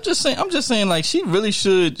just saying, like, she really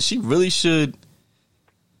should.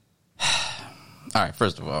 All right,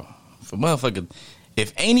 first of all, for motherfucker.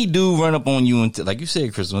 If any dude run up on you and like you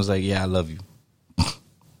said, Kristen was like, "Yeah, I love you,"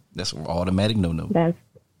 that's an automatic no. That's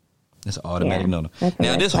an automatic no.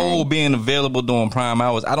 Now, this whole being available during prime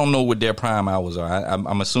hours, I don't know what their prime hours are.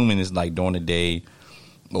 I'm assuming it's like during the day,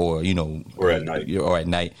 or or at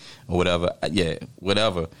night, or whatever. Yeah,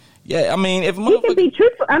 whatever. Yeah, I mean, if he could be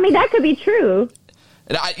truthful, I mean, that could be true.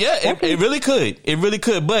 It really could. It really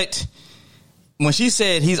could. But when she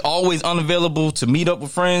said he's always unavailable to meet up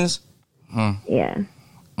with friends. Yeah.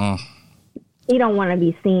 He don't want to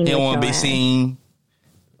be seen. He don't want to be seen,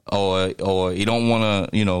 or he don't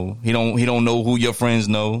want to. He don't know who your friends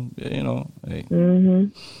know. Hey.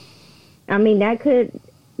 I mean, that could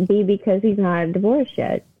be because he's not divorced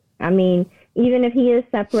yet. I mean, even if he is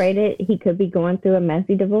separated, he could be going through a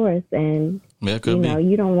messy divorce, and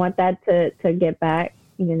you don't want that to get back.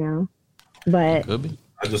 But could be.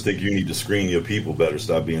 I just think you need to screen your people better.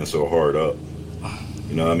 Stop being so hard up.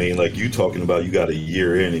 You know what I mean? Like you talking about you got a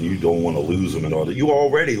year in and you don't want to lose them and all that. You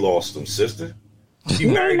already lost them, sister. She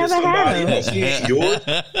married to somebody that she ain't yours.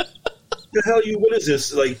 the hell what is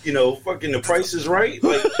this? Like, fucking The Price is Right?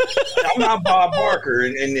 Like, I'm not Bob Barker,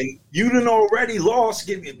 and you done already lost.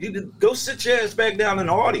 Go sit your ass back down in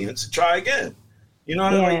the audience and try again. You know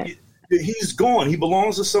what I mean? Like, he's gone. He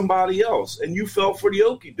belongs to somebody else, and you fell for the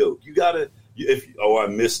okie doke. You gotta. I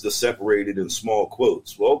missed the separated in small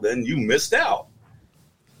quotes. Well, then you missed out.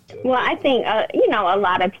 Well, I think, a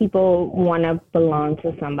lot of people want to belong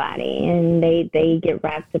to somebody, and they get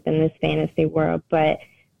wrapped up in this fantasy world. But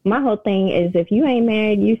my whole thing is, if you ain't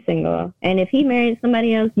married, you single. And if he married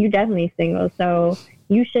somebody else, you definitely single. So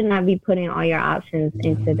you should not be putting all your options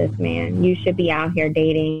into this man. You should be out here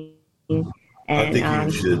dating. And, I think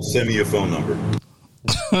you should send me your phone number.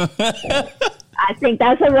 I think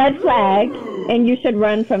that's a red flag, and you should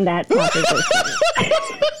run from that proposition.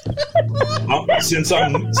 Since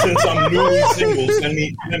I'm newly single, send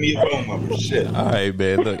me your phone number. Shit. All right,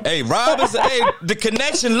 man. Look, hey, Rob is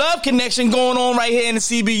the love connection going on right here in the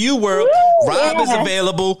CBU world. Woo, Rob is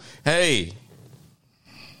available. Hey,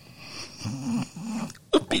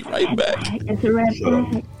 we'll be right back. It's a red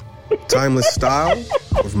flag. Timeless style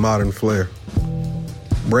with modern flair.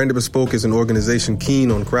 Branded Bespoke is an organization keen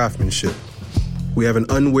on craftsmanship. We have an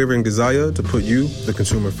unwavering desire to put you, the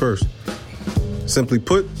consumer, first. Simply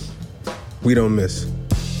put, we don't miss.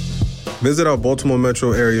 Visit our Baltimore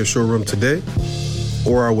metro area showroom today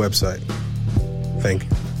or our website. Thank you.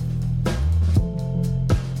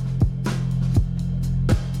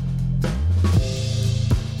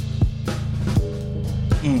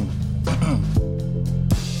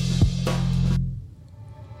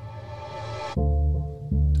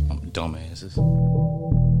 Dumbasses.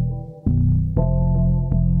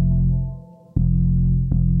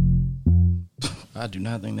 I do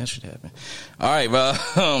not think that should happen. All right, bro.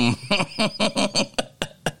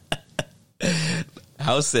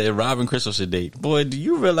 House said Rob and Crystal should date. Boy, do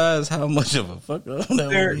you realize how much of a fuck up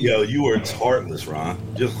that Yo, you are heartless, Ron.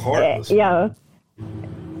 Just heartless. Yo,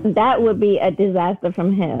 that would be a disaster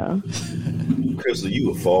from hell. Crystal,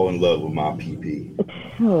 you would fall in love with my PP.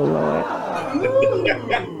 Oh, Lord.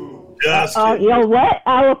 Just your what?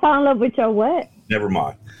 I will fall in love with your what? Never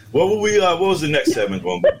mind. What was the next segment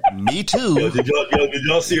one? Me too. Yo, did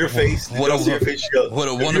y'all see her face? What a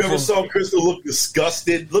wonderful. You ever saw Crystal look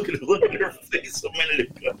disgusted? Look at her face a minute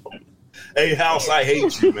ago. Hey, House, I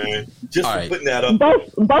hate you, man. Just for putting that up.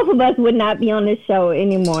 Both of us would not be on this show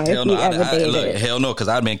anymore if we ever did it. Hell no, because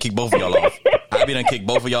I'd been kicked both of y'all off. I'd been kicked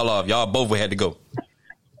both of y'all off. Y'all both would had to go.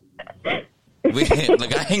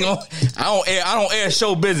 I don't air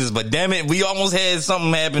show business, but damn it, we almost had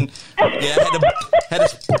something happen.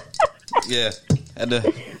 Yeah, had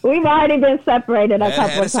to. We've already been separated a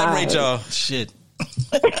couple of times. Separate y'all. Shit.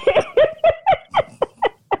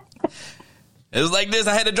 It was like this.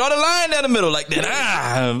 I had to draw the line down the middle like that.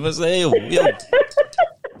 I say, yo.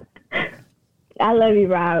 I love you,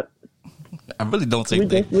 Rob. I really don't think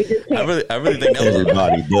that. I really think that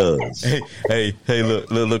everybody does. Hey,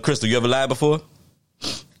 look, Crystal, you ever lied before?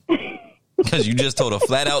 Because you just told a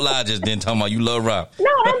flat out lie just then talking about you love Rob. No,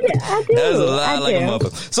 I do. That was a lie like a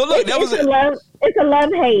motherfucker. So look, it's a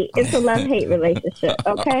love-hate. It's a love-hate relationship,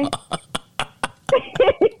 okay?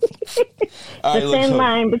 The thin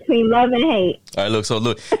line between love and hate. All right, look.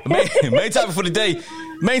 Main topic for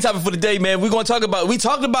the day, man. We talked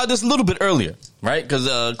about this a little bit earlier, right?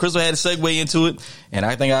 Because Crystal had a segue into it, and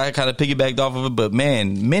I think I kind of piggybacked off of it. But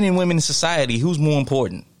man, men and women in society, who's more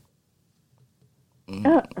important?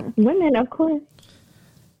 Women, of course.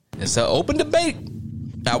 It's an open debate.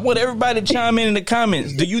 I want everybody to chime in the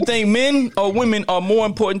comments. Do you think men or women are more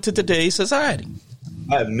important to today's society?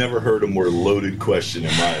 I've never heard a more loaded question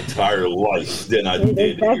in my entire life than I did.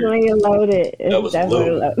 It's definitely loaded. It's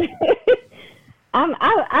definitely loaded.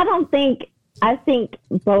 I don't think. I think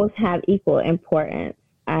both have equal importance.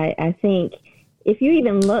 I think if you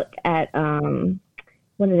even look at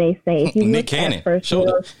what do they say? If you Nick Cannon,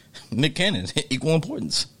 Nick Cannon, equal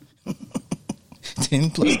importance.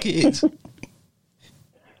 10 plus kids.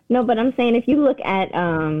 No, but I'm saying if you look at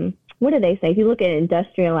what do they say? If you look at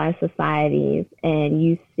industrialized societies and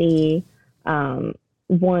you see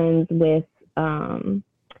ones with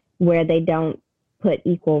where they don't put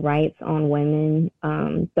equal rights on women,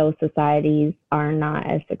 those societies are not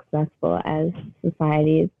as successful as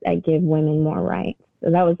societies that give women more rights.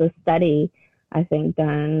 So that was a study, I think,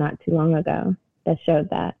 done not too long ago that showed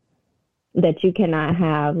that you cannot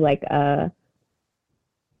have like a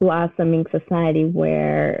blossoming society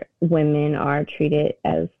where women are treated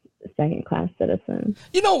as second-class citizens.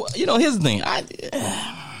 You know. Here's the thing.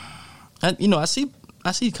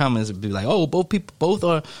 I see comments that be like, "Oh, both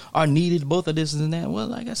are needed. Both are this and that." Well,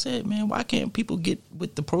 like I said, man, why can't people get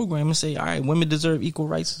with the program and say, "All right, women deserve equal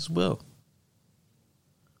rights as well"?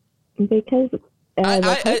 Because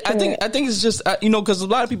I think it's just because a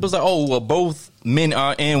lot of people say, oh well, both men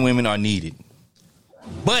are and women are needed,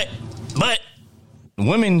 but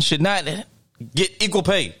women should not get equal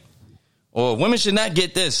pay, or women should not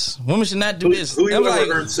get this. Women should not do this. Who you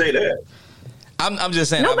ever heard say that? I'm just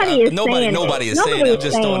saying. Nobody is saying that. I'm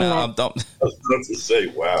just throwing out. I was about to say,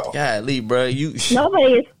 wow. Golly, bro, nobody is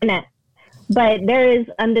saying that. But there is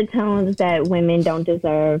undertones that women don't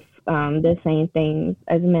deserve the same things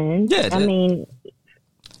as men. Yeah, I mean,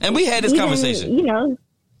 and we had this conversation.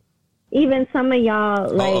 Even some of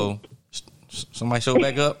y'all like. Uh-oh. Somebody show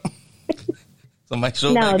back up. Somebody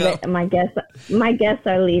show back up. My guests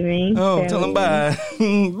are leaving. Oh, tell them bye.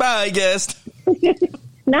 Bye, guest.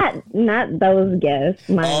 Not those guests.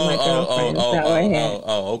 My girlfriends that were here.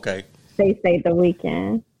 Oh, okay. They stayed the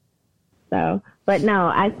weekend. So, but no,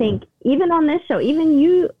 I think even on this show, even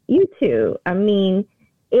you two, I mean,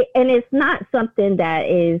 and it's not something that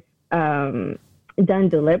is done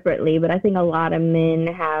deliberately, but I think a lot of men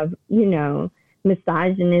have,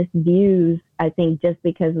 misogynist views, I think just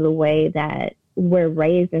because of the way that we're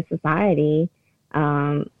raised in society,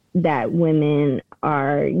 that women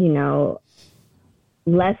are,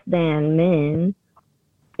 less than men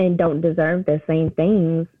and don't deserve the same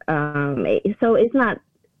things. So it's not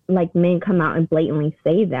like men come out and blatantly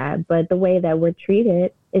say that, but the way that we're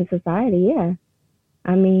treated in society, yeah.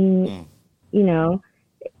 I mean,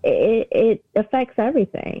 it affects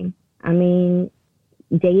everything. I mean,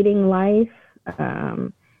 dating life,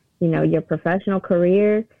 your professional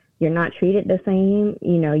career, you're not treated the same.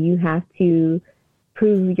 You have to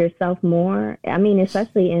prove yourself more. I mean,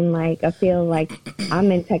 especially in I feel like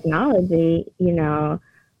I'm in technology,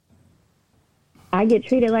 I get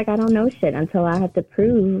treated like I don't know shit until I have to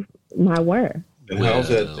prove my worth. And how's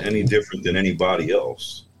that any different than anybody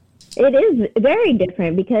else? It is very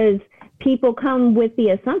different because people come with the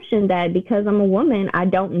assumption that because I'm a woman, I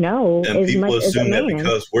don't know and as much as a man. People assume that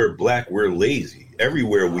because we're black, we're lazy.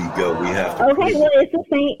 Everywhere we go, we have to. Okay, well, it's the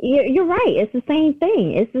same. You're right. It's the same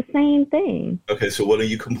thing. It's the same thing. Okay, so what are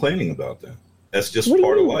you complaining about then? That's just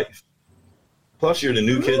part of life. Plus, you're the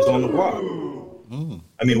new kids on the block.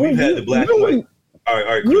 I mean, we've had the black and white. All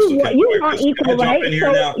right, Crystal. Can I jump in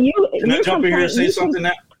here now? Can I jump in here and say something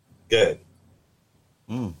now? Go ahead.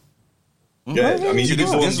 Go ahead. I mean, you've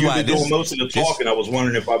been doing most of the talking. I was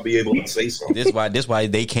wondering if I'd be able to say something. This why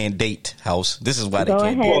they can't date, House. This is why they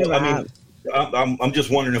can't date. Well, I mean, I'm just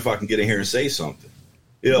wondering if I can get in here and say something.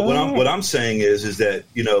 What I'm saying is that,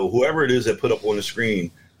 whoever it is that put up on the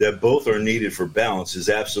screen that both are needed for balance is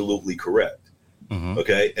absolutely correct.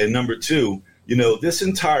 Okay. And number two, this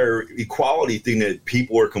entire equality thing that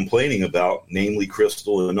people are complaining about, namely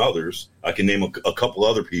Crystal and others, I can name a couple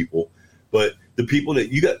other people, but the people that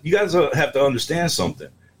you guys have to understand something.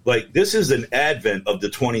 Like, this is an advent of the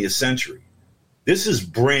 20th century. This is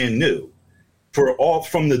brand new.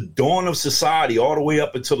 From the dawn of society all the way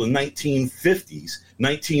up until the 1950s,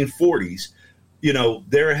 1940s,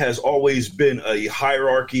 there has always been a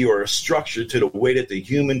hierarchy or a structure to the way that the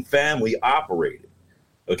human family operated.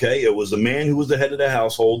 Okay, it was the man who was the head of the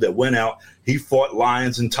household that went out. He fought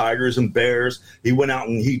lions and tigers and bears. He went out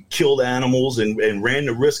and he killed animals and ran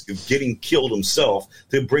the risk of getting killed himself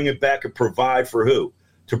to bring it back and provide for who?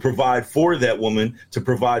 To provide for that woman, to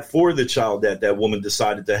provide for the child that woman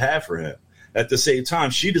decided to have for him. At the same time,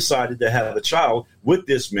 she decided to have a child with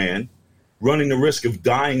this man, running the risk of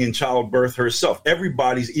dying in childbirth herself.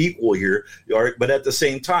 Everybody's equal here, all right? But at the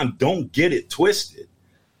same time, don't get it twisted.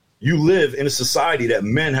 You live in a society that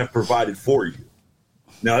men have provided for you.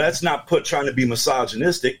 Now, that's not trying to be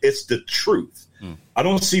misogynistic. It's the truth. I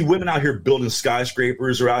don't see women out here building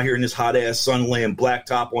skyscrapers or out here in this hot-ass sun laying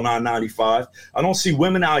blacktop on I-95. I don't see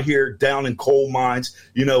women out here down in coal mines,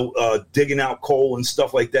 digging out coal and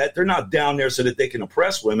stuff like that. They're not down there so that they can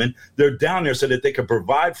oppress women. They're down there so that they can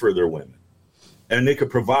provide for their women. And they could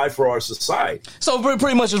provide for our society. So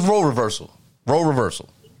pretty much it's role reversal. Role reversal.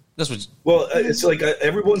 That's what. Well, it's like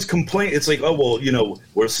everyone's complaining. It's like, oh well,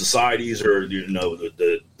 where societies are,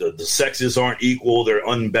 the sexes aren't equal, they're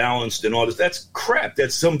unbalanced, and all this. That's crap.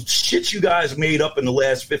 That's some shit you guys made up in the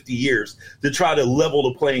last 50 years to try to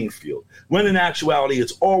level the playing field. When in actuality,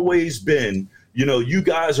 it's always been, you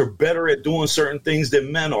guys are better at doing certain things than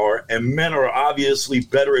men are, and men are obviously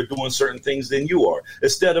better at doing certain things than you are.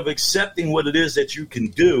 Instead of accepting what it is that you can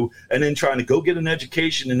do and then trying to go get an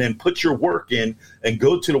education and then put your work in and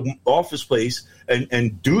go to the office place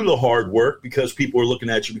and do the hard work because people are looking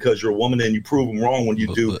at you because you're a woman and you prove them wrong when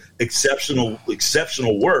you do exceptional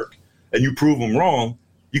work and you prove them wrong.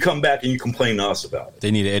 You come back and you complain to us about it.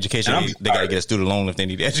 They need an education. They got to get a student loan if they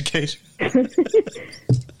need an education.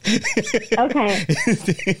 Okay.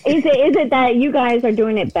 Is it that you guys are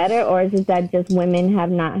doing it better, or is it that just women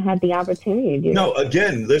have not had the opportunity to do it? No,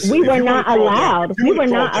 again, listen. We were not allowed. We were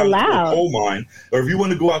not allowed. Coal mine, or if you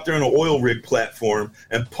want to go out there on an oil rig platform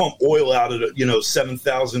and pump oil out of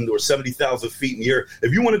 7,000 or 70,000 feet in the air.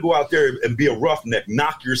 If you want to go out there and be a roughneck,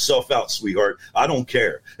 knock yourself out, sweetheart. I don't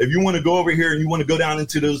care. If you want to go over here and you want to go down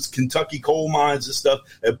into those Kentucky coal mines and stuff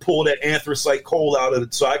and pull that anthracite coal out of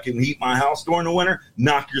it so I can heat my house during the winter,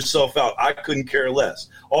 knock yourself out. I couldn't care less.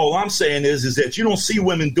 All I'm saying is that you don't see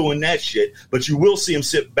women doing that shit, but you will see them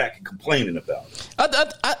sitting back and complaining about it.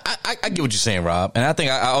 I get what you're saying, Rob, and I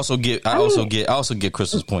think I also get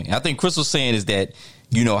Crystal's point. I think Crystal's saying is that,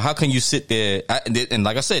 how can you sit there? And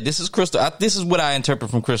like I said, this is Crystal. This is what I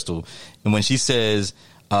interpret from Crystal, and when she says,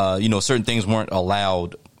 certain things weren't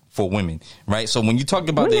allowed for women, right? So when you talk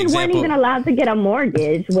about women the example, weren't even allowed to get a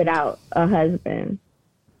mortgage without a husband.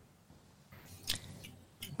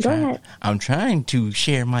 Go ahead. I'm trying to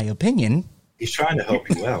share my opinion. He's trying to help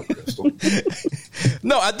you out, Crystal.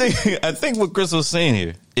 No, I think what Crystal's saying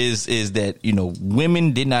here is that,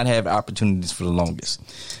 women did not have opportunities for the longest.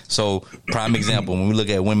 So prime example, when we look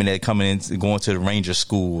at women that coming in, going to the Ranger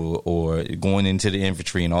school or going into the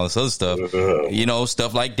infantry and all this other stuff,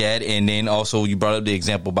 stuff like that. And then also you brought up the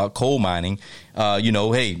example about coal mining.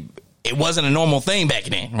 Hey, it wasn't a normal thing back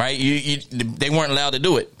then, right? They weren't allowed to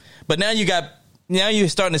do it. But now you're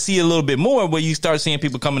starting to see a little bit more where you start seeing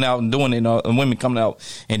people coming out and doing it, and women coming out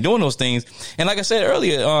and doing those things. And like I said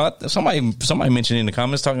earlier, somebody mentioned in the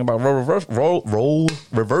comments talking about role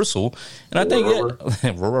reversal, and I think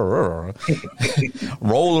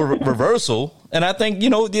role reversal, and I think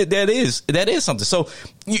that is something. So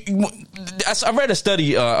I read a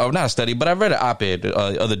study, or not a study, but I read an op-ed the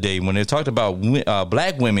other day when they talked about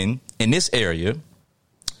black women in this area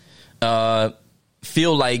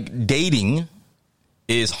feel like dating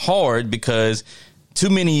is hard because too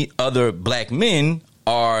many other black men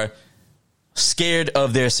are scared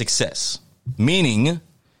of their success. Meaning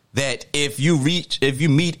that if you meet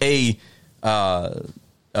a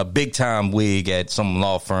big time wig at some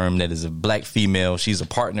law firm that is a black female, she's a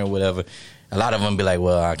partner or whatever, a lot of them be like,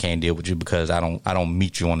 well, I can't deal with you because I don't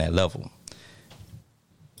meet you on that level.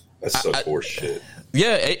 That's some horse shit.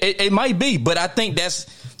 Yeah, it might be, but I think that's,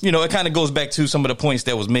 it kind of goes back to some of the points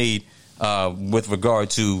that was made with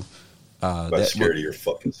regard to I'm scared of your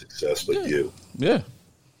fucking success, but you. Yeah.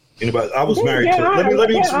 I was married to.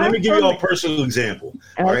 Let me give you a personal example.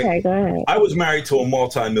 Okay, right? Go ahead. I was married to a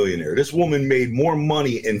multimillionaire. This woman made more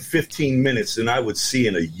money in 15 minutes than I would see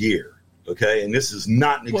in a year. Okay, and this is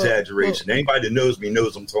not an exaggeration. Anybody that knows me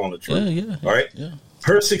knows I'm telling the truth. Yeah. All right. Yeah.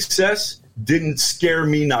 Her success didn't scare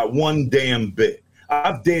me not one damn bit.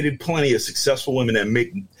 I've dated plenty of successful women that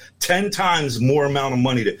make 10 times more amount of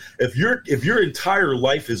money. If your entire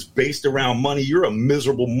life is based around money, you're a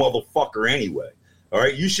miserable motherfucker anyway. All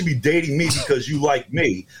right. You should be dating me because you like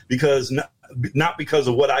me, because not because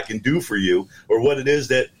of what I can do for you or what it is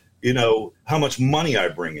that, how much money I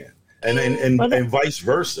bring in. And vice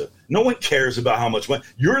versa. No one cares about how much money.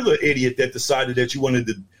 You're the idiot that decided that you wanted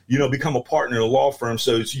to, become a partner in a law firm.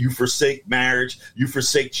 So you forsake marriage, you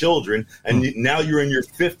forsake children, and now you're in your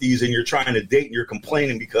 50s and you're trying to date and you're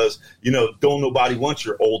complaining because, don't nobody want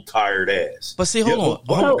your old tired ass. But see, hold on.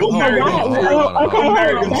 That's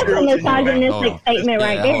a misogynistic statement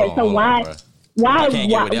right there. So why, what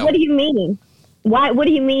do you mean? What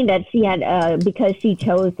do you mean that she had, because she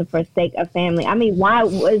chose to forsake a family? I mean, why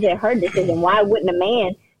was it her decision? Why wouldn't a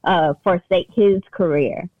man forsake his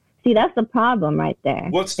career? See, that's the problem right there.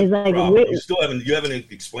 What's the problem? You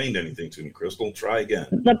haven't explained anything to me, Crystal. Try again.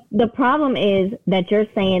 The problem is that you're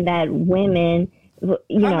saying that women,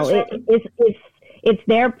 it's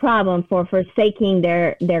their problem for forsaking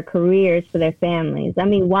their careers for their families. I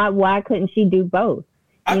mean, why couldn't she do both?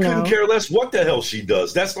 I couldn't care less what the hell she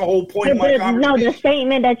does. That's the whole point of my conversation. No, the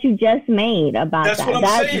statement that you just made about that's what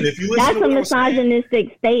I'm saying. If you listen that's to a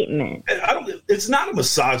misogynistic statement. It's not a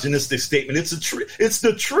misogynistic statement. It's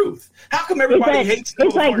the truth. How come everybody hates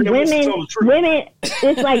it's like women.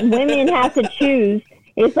 It's like women have to choose.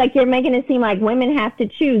 It's like you're making it seem like women have to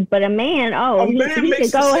choose, but a man, he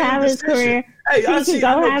could go have his career. Hey, I know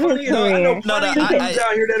plenty of dudes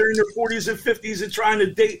out here that are in their 40s and 50s and trying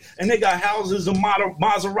to date, and they got houses and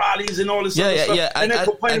Maseratis and all this other stuff, and they're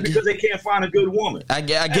complaining because they can't find a good woman. I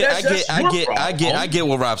get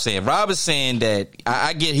what Rob's saying. Rob is saying that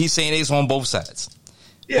he's saying it's on both sides.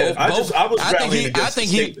 Yeah, I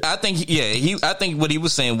think what he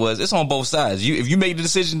was saying was it's on both sides. If you make the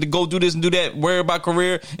decision to go do this and do that, worry about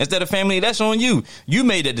career instead of family, that's on you. You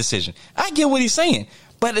made that decision. I get what he's saying,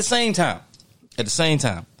 but at the same time,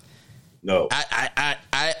 no, I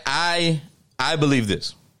I believe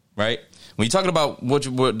this, right? When you're talking about what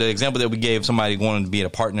the example that we gave, somebody wanting to be a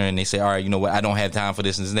partner and they say, all right, you know what, I don't have time for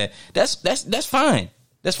this and that. That's fine.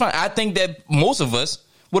 That's fine. I think that most of us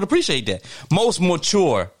would appreciate that. Most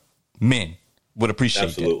mature men would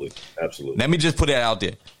appreciate that. Absolutely. Let me just put that out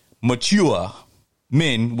there. Mature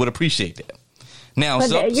men would appreciate that. Now,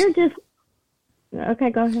 but you're just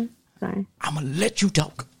okay. Go ahead. Sorry, I'm gonna let you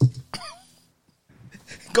talk.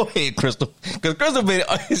 Go ahead, Crystal. Because Crystal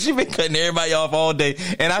she been cutting everybody off all day,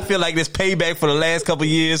 and I feel like this payback for the last couple of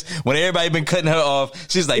years when everybody been cutting her off.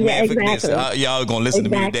 She's like, man, exactly. Y'all gonna listen to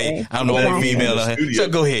me today. I don't know what female on her. So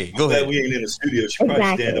go ahead. Go ahead. We ain't in the studio. She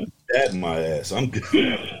probably stand up and stab my ass. I'm good. Go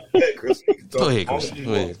ahead, Crystal. Go ahead.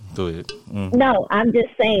 Mm. No, I'm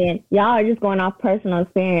just saying, y'all are just going off personal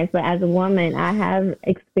experience. But as a woman, I have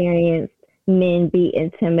experienced men be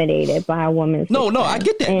intimidated by a woman's No, I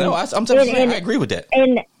get that. And, I'm saying I agree with that.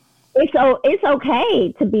 And it's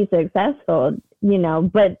okay to be successful,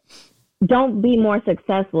 but don't be more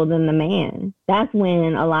successful than the man. That's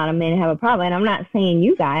when a lot of men have a problem. And I'm not saying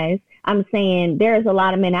you guys. I'm saying there's a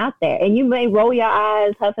lot of men out there. And you may roll your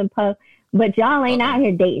eyes, huff and puff, but y'all ain't out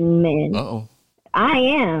here dating men. Uh-oh. I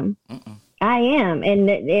am. I am. And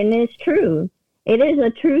it's true. It is a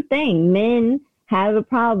true thing. Men have a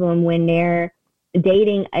problem when they're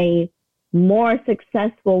dating a more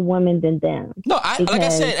successful woman than them. No, like I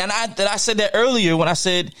said, and I said that earlier when I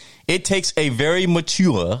said it takes a very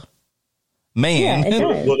mature man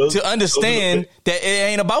to understand that it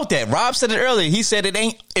ain't about that. Rob said it earlier. He said it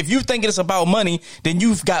ain't. If you think it's about money, then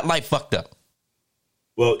you've got life fucked up.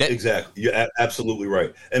 Well, exactly. You're absolutely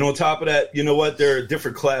right. And on top of that, you know what? There are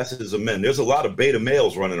different classes of men. There's a lot of beta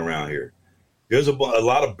males running around here. There's a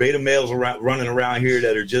lot of beta males running around here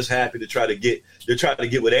that are just happy to try to get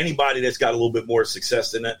with anybody that's got a little bit more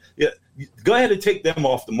success than that. Yeah, go ahead and take them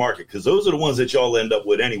off the market because those are the ones that y'all end up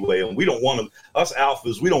with anyway. And we don't want them, us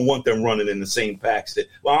alphas, we don't want them running in the same packs. I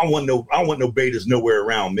don't want no betas nowhere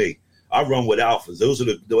around me. I run with alphas. Those are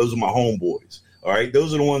my homeboys. All right,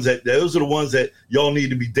 those are the ones that y'all need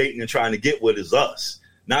to be dating and trying to get with is us.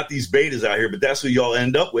 Not these betas out here, but that's who y'all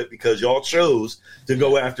end up with because y'all chose to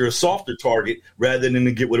go after a softer target rather than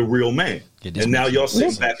to get with a real man. And now y'all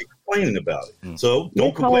sitting back and complaining about it. So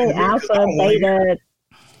don't complain. Alpha beta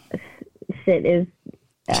shit is,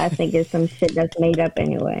 I think, is some shit that's made up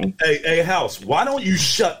anyway. Hey, House, why don't you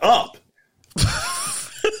shut up?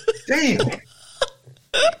 Damn.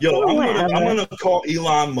 Yo, I'm gonna call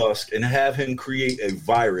Elon Musk and have him create a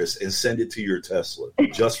virus and send it to your Tesla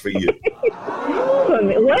just for you.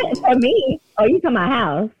 What? For me? Oh, you talking about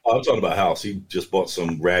House? Oh, I'm talking about House. He just bought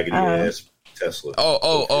some raggedy ass Tesla.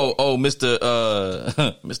 Mr.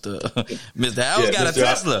 House got a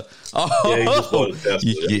Tesla. Yeah, he just bought a Tesla.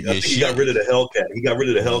 He got rid of the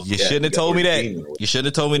Hellcat. You shouldn't have told me that. You shouldn't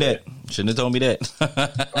have told me that.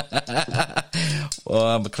 Well,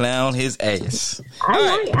 I'm a clown his ass.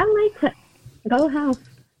 I like go House.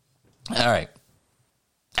 All right.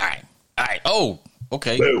 Oh,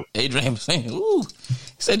 okay. Boo. Adrian was saying, ooh. He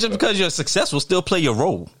said just because you're successful, still play your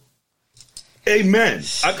role. Amen.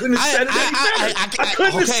 I couldn't have said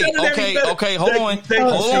it any better. Okay. Hold on. So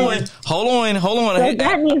that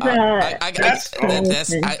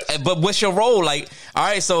means but what's your role? Like, all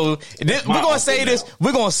right. So we're gonna say this.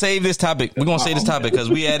 We're gonna save this topic. We're gonna save this topic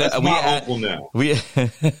because we had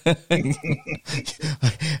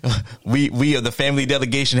we of the family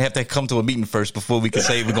delegation have to come to a meeting first before we can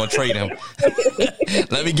say we're gonna trade him.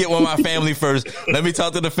 Let me get one of my family first. Let me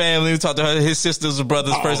talk to the family. Let me talk to his sisters and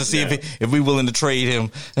brothers first and see if we willing to trade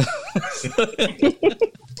him.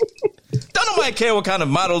 Don't nobody care what kind of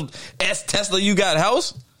Model S Tesla you got,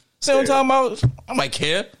 House. See what I'm talking about? I might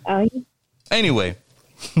care. Anyway,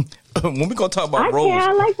 when we gonna talk about roles,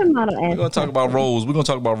 I like the Model S. We're gonna talk about roles. We're gonna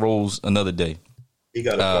talk about roles another day. He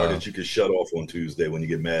got a car that you can shut off on Tuesday when you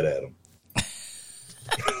get mad at him.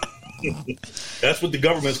 That's what the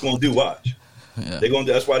government's gonna do. Watch. Yeah.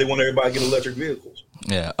 That's why they want everybody to get electric vehicles.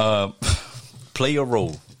 Yeah. Play your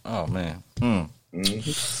role. Oh man.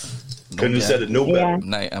 Mm-hmm. Couldn't have said it no better.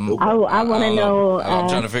 Yeah. I want to know. I'm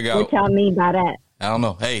trying to figure what y'all mean by that. I don't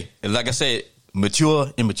know. Hey, like I said,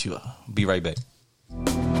 mature, immature. Be right back.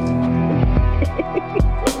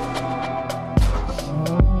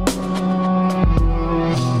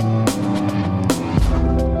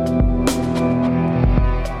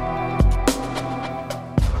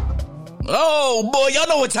 Oh boy, y'all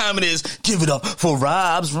know what time it is. Give it up for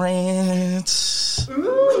Rob's Rants.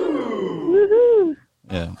 Woohoo.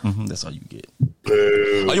 Yeah, that's all you get.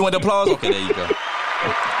 Oh, you want the applause? Okay, there you go.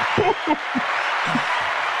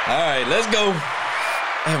 All right, let's go.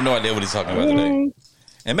 I have no idea what he's talking about today.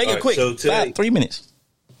 And make it quick. So today, 3 minutes.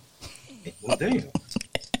 Well, damn.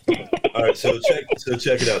 All right, so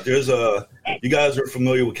check it out. There's you guys are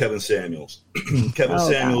familiar with Kevin Samuels. Kevin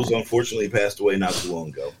Samuels unfortunately passed away not too long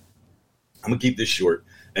ago. I'm gonna keep this short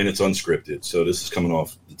and it's unscripted, so this is coming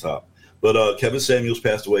off the top. But Kevin Samuels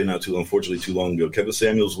passed away unfortunately too long ago. Kevin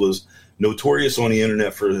Samuels was notorious on the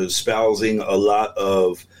internet for espousing a lot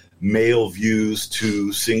of male views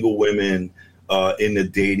to single women in the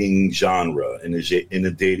dating genre, in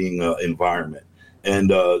the dating environment.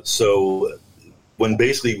 And so when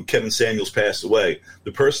basically Kevin Samuels passed away,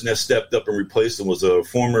 the person that stepped up and replaced him was a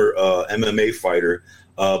former MMA fighter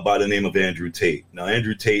by the name of Andrew Tate. Now,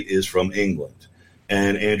 Andrew Tate is from England.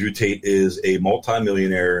 And Andrew Tate is a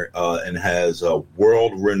multimillionaire and has a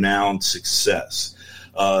world-renowned success.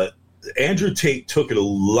 Andrew Tate took it a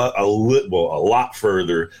lot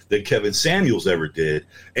further than Kevin Samuels ever did.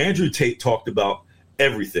 Andrew Tate talked about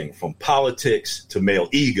everything from politics to male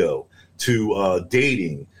ego to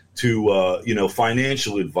dating to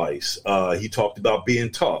financial advice. He talked about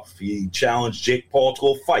being tough. He challenged Jake Paul to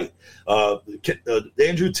a fight.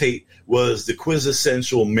 Andrew Tate was the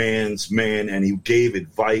quintessential man's man, and he gave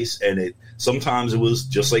advice. And sometimes it was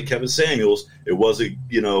just like Kevin Samuels. It wasn't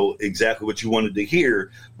exactly what you wanted to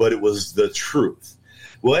hear, but it was the truth.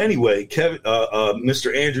 Well, anyway,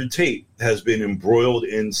 Mr. Andrew Tate has been embroiled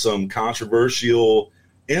in some controversial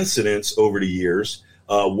incidents over the years.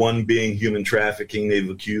 One being human trafficking, they've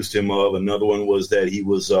accused him of. Another one was that he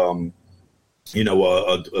was,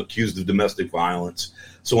 accused of domestic violence,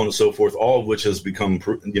 so on and so forth, all of which has become,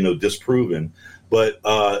 disproven. But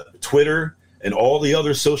Twitter and all the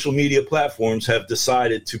other social media platforms have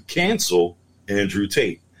decided to cancel Andrew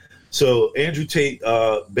Tate. So Andrew Tate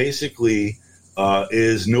basically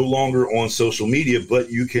is no longer on social media,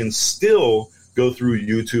 but you can still go through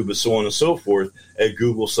YouTube and so on and so forth and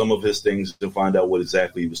Google some of his things to find out what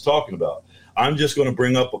exactly he was talking about. I'm just going to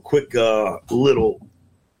bring up a quick little,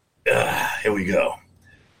 here we go.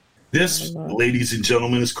 This, ladies and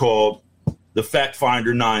gentlemen, is called the Fact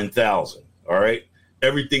Finder 9000. All right.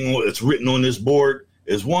 Everything that's written on this board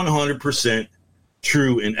is 100%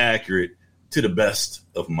 true and accurate to the best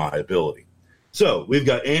of my ability. So we've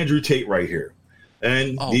got Andrew Tate right here.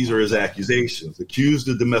 And these are his accusations. Accused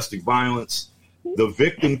of domestic violence. The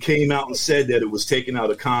victim came out and said that it was taken out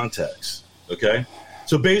of context. Okay.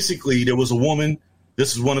 So basically there was a woman.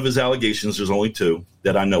 This is one of his allegations. There's only two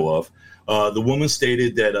that I know of. The woman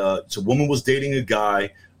stated that a woman was dating a guy.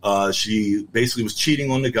 She basically was cheating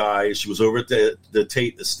on the guy. She was over at the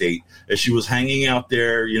Tate estate, and she was hanging out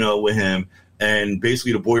there, with him. And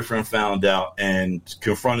basically the boyfriend found out and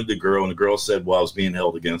confronted the girl. And the girl said, well, I was being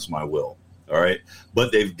held against my will. All right.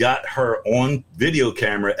 But they've got her on video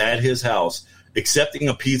camera at his house accepting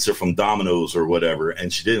a pizza from Domino's or whatever.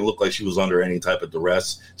 And she didn't look like she was under any type of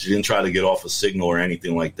duress. She didn't try to get off a signal or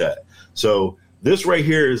anything like that. So this right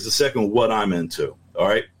here is the second what I'm into. All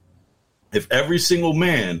right. If every single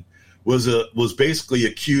man was basically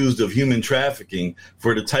accused of human trafficking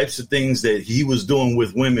for the types of things that he was doing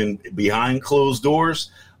with women behind closed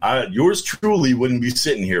doors, yours truly wouldn't be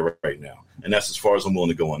sitting here right now. And that's as far as I'm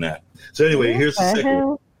willing to go on that. So anyway, here's the second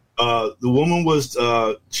one. The woman was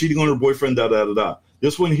cheating on her boyfriend,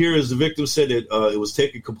 This one here is the victim said that it was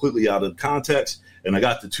taken completely out of context, and I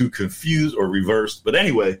got the two confused or reversed. But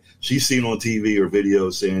anyway, she's seen on TV or video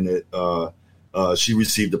saying that she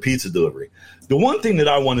received a pizza delivery. The one thing that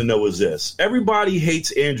I want to know is this. Everybody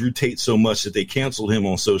hates Andrew Tate so much that they canceled him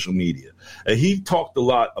on social media. And he talked a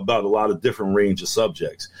lot about a lot of different range of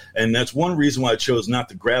subjects. And that's one reason why I chose not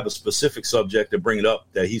to grab a specific subject and bring it up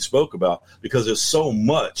that he spoke about, because there's so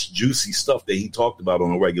much juicy stuff that he talked about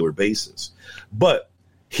on a regular basis. But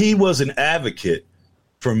he was an advocate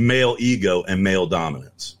for male ego and male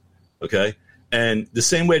dominance. Okay. And the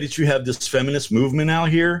same way that you have this feminist movement out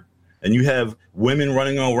here, and you have women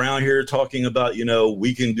running around here talking about,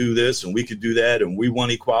 we can do this and we can do that and we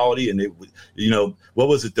want equality. And, what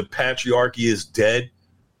was it? The patriarchy is dead.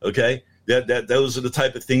 Okay. Those are the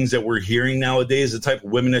type of things that we're hearing nowadays, the type of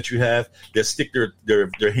women that you have that stick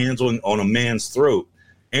their hands on a man's throat.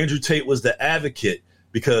 Andrew Tate was the advocate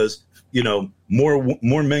because,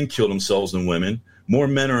 more men kill themselves than women. More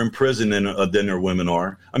men are in prison than their women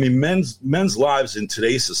are. I mean, men's lives in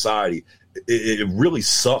today's society, it really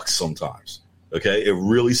sucks sometimes. Okay. It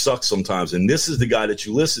really sucks sometimes. And this is the guy that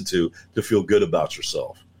you listen to feel good about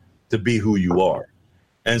yourself, to be who you are.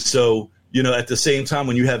 And so, at the same time,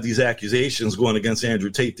 when you have these accusations going against Andrew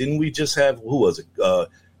Tate, didn't we just have, who was it?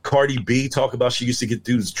 Cardi B talk about she used to get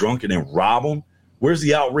dudes drunk and then rob them. Where's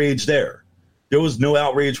the outrage there? There was no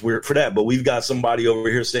outrage for that. But we've got somebody over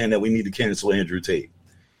here saying that we need to cancel Andrew Tate.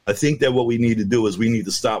 I think that what we need to do is we need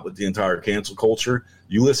to stop with the entire cancel culture.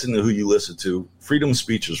 You listen to who you listen to. Freedom of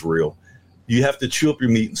speech is real. You have to chew up your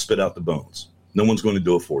meat and spit out the bones. No one's going to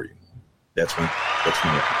do it for you. That's my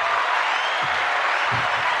opinion.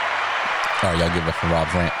 All right, y'all give it for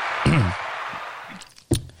Rob's rant.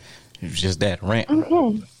 It was just that rant.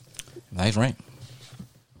 Okay. Nice rant.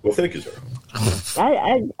 Well, thank you, sir.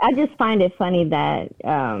 I just find it funny that,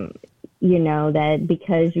 you know, that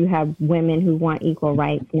because you have women who want equal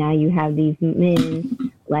rights, now you have these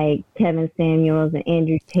men like Kevin Samuels and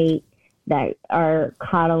Andrew Tate that are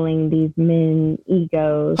coddling these men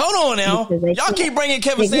egos. Hold on now. Y'all keep bringing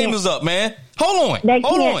Kevin Samuels up, man. Hold on. They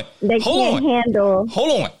can't handle.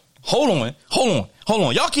 Hold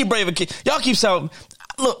on. Y'all keep sounding.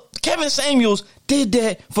 Look, Kevin Samuels did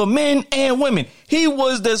that for men and women. He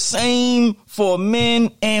was the same for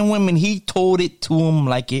men and women. He told it to them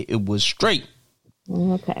like it was straight.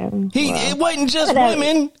 Okay. It wasn't just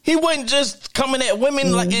women. He wasn't just coming at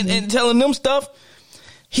women like and telling them stuff.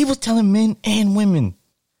 He was telling men and women.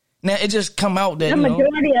 Now it just come out that the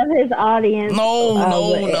majority of his audience. No,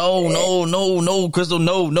 Crystal,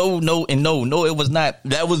 no, it was not.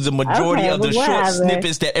 That was the majority of the short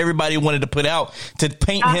snippets that everybody wanted to put out to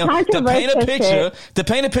paint him, to paint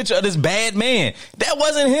a picture of this bad man. That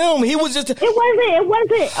wasn't him. He was just. It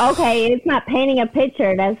wasn't. Okay, it's not painting a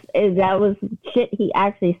picture. That was shit he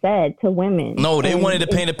actually said to women. No, they wanted to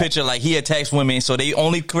paint a picture like he attacks women, so they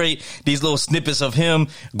only create these little snippets of him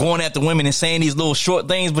going after women and saying these little short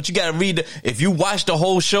things, but you got to read if you watch the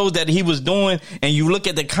whole show that he was doing and you look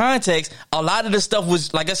at the context, a lot of the stuff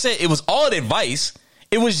was, like I said, it was all advice.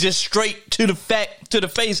 It was just straight to the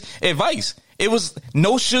face advice. It was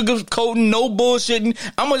no sugarcoating, no bullshitting.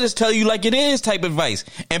 I'm gonna just tell you like it is type advice.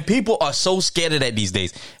 And people are so scared of that these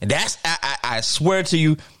days. And that's I swear to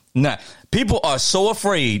you, people are so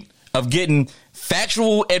afraid of getting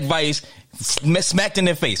factual advice smacked in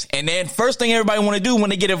their face. And then first thing everybody want to do when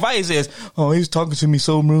they get advice is, oh, he's talking to me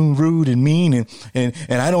so rude and mean and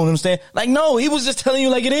I don't understand. Like, no, he was just telling you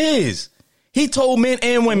like it is. He told men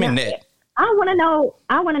and women that. I want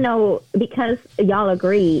to know because y'all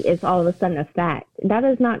agree it's all of a sudden a fact. That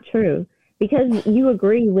is not true. Because you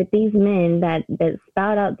agree with these men that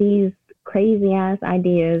spout out these crazy ass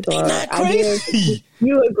ideas or ideas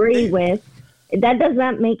you agree with, that does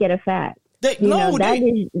not make it a fact. That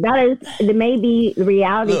is maybe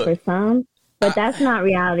reality for some, but that's not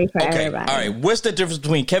reality for everybody. All right. What's the difference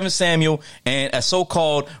between Kevin Samuel and a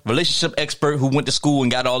so-called relationship expert who went to school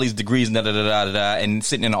and got all these degrees and and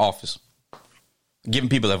sitting in the office giving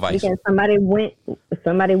people advice? Because somebody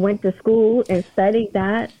went to school and studied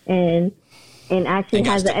that and actually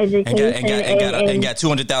has an education and got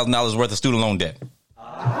 $200,000 worth of student loan debt.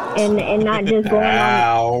 And not just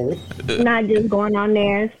going on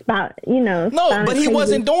there spout, No, but he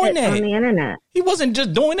wasn't doing that on the internet. He wasn't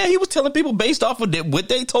just doing that. He was telling people based off of what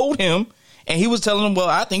they told him, and he was telling them, "Well,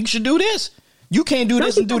 I think you should do this. You can't do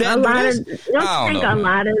this and do that." I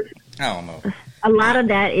don't know. A lot of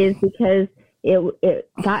that is because it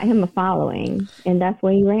got him a following, and that's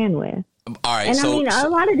what he ran with. All right, and a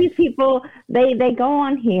lot of these people they go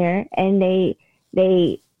on here and they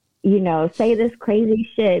say this crazy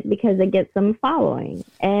shit because it gets them following,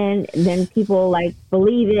 and then people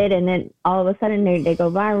believe it, and then all of a sudden they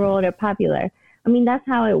go viral, they're popular. I mean, that's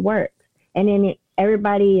how it works. And then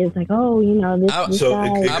everybody is like, oh, this. So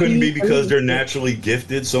it couldn't be because they're naturally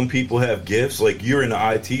gifted. Some people have gifts. Like you're in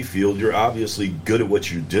the IT field, you're obviously good at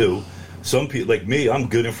what you do. Some people, like me, I'm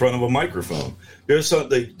good in front of a microphone. There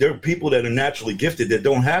are people that are naturally gifted that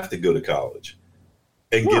don't have to go to college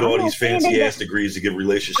and get all these fancy ass degrees to give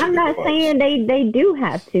relationship advice. I'm not saying they do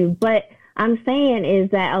have to, but I'm saying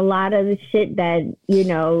is that a lot of the shit that,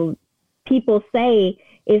 people say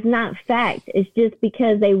is not fact. It's just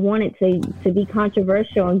because they want it to be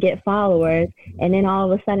controversial and get followers. And then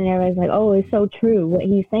all of a sudden everybody's like, oh, it's so true what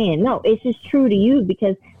he's saying. No, it's just true to you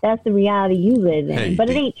because that's the reality you live in. Hey, but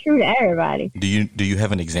it ain't true to everybody. Do you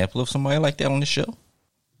have an example of somebody like that on the show?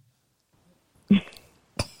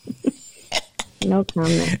 No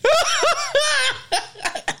comment.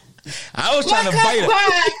 I was trying to bait her.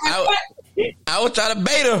 I was trying to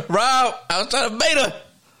bait her, Rob. I was trying to bait her.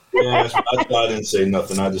 Yeah, I didn't say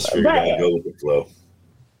nothing. I just figured I'd go with the flow.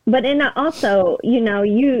 But also,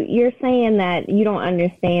 you're saying that you don't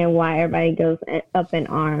understand why everybody goes up in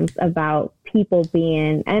arms about people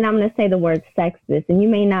being, and I'm going to say the word sexist, and you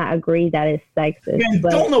may not agree that it's sexist. Man,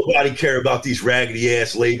 but don't nobody care about these raggedy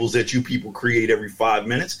ass labels that you people create every 5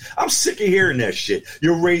 minutes. I'm sick of hearing that shit.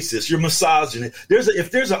 You're racist. You're misogynist.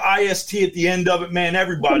 If there's an IST at the end of it, man,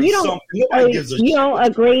 everybody's something. Nobody gives a shit. You don't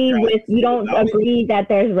agree that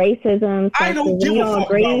there's racism. I don't give a fuck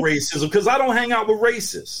about racism because I don't hang out with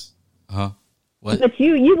racists. Huh? What? But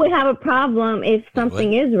you would have a problem if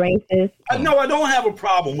something is racist. No, I don't have a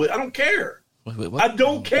problem with it. I don't care. What? I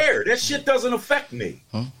don't care. That shit doesn't affect me.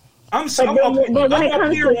 Huh? I'm up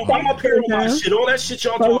here on my shit. All that shit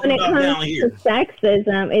y'all talking about down here. To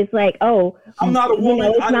sexism, it's like, I'm not a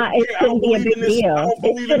woman. It shouldn't be a big deal. I don't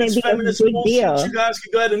believe in this feminist bullshit. You guys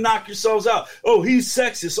can go ahead and knock yourselves out. Oh, he's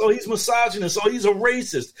sexist. Oh, he's misogynist. Oh, he's a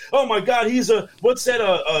racist. Oh my God, he's what's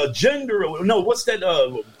that? Gender? No, what's that?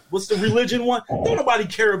 What's the religion one? Don't nobody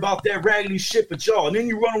care about that raggedy shit but y'all. And then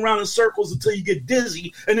you run around in circles until you get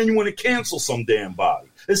dizzy, and then you want to cancel some damn body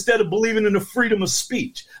instead of believing in the freedom of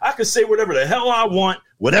speech. I can say whatever the hell I want,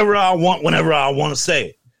 whatever I want, whenever I want to say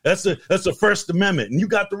it. That's the First Amendment, and you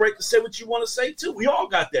got the right to say what you want to say too. We all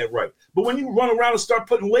got that right. But when you run around and start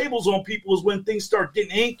putting labels on people is when things start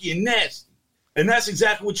getting hanky and nasty. And that's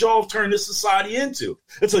exactly what y'all have turned this society into.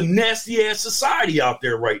 It's a nasty ass society out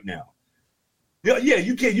there right now. Yeah,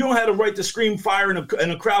 you can't. You don't have the right to scream fire in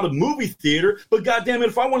a crowded movie theater. But goddamn it,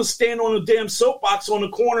 if I want to stand on a damn soapbox on the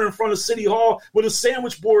corner in front of City Hall with a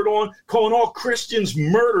sandwich board on, calling all Christians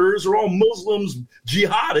murderers or all Muslims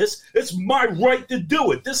jihadists, it's my right to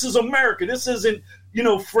do it. This is America. This isn't,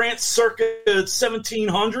 France circa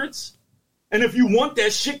 1700s. And if you want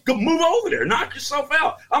that shit, go move over there. Knock yourself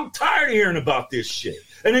out. I'm tired of hearing about this shit.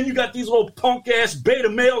 And then you got these little punk-ass beta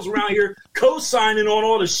males around here co-signing on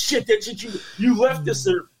all the shit that you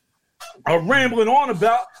leftists are rambling on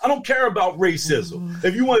about. I don't care about racism.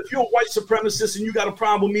 If you're a white supremacist and you got a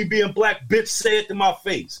problem with me being black, bitch, say it to my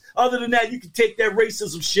face. Other than that, you can take that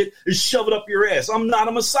racism shit and shove it up your ass. I'm not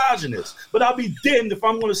a misogynist. But I'll be damned if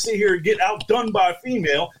I'm going to sit here and get outdone by a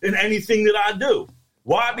female in anything that I do.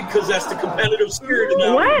 Why? Because that's the competitive spirit.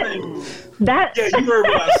 What? Yeah, you heard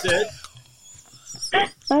what I said.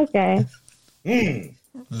 Okay.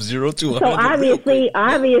 0 to 100. So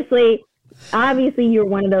obviously, you're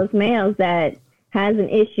one of those males that has an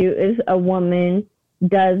issue if a woman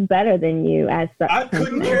does better than you as such. I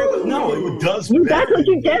couldn't care. No, it does. That's what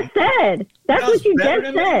you just said. That's what you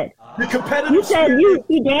just said. The competitive. You said you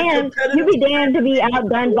be damned to be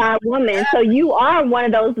outdone by a woman. So you are one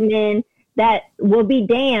of those men that will be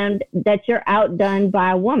damned that you're outdone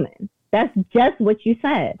by a woman. That's just what you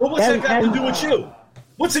said. Well, what's that got to do with you?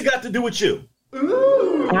 What's it got to do with you?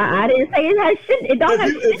 I didn't say it has shit. It don't have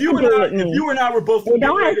shit to do with me. If you and I were both, it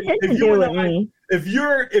don't have shit to do with me. If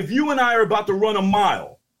you and I are about to run a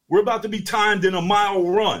mile, we're about to be timed in a mile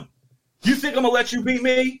run. You think I'm gonna let you beat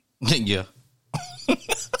me? Yeah.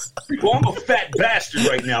 Well, I'm a fat bastard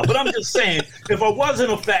right now, but I'm just saying, if I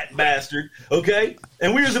wasn't a fat bastard, okay,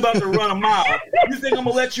 and we was about to run a mile, you think I'm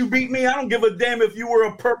gonna let you beat me? I don't give a damn if you were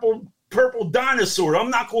a purple dinosaur. I'm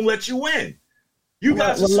not gonna let you win. You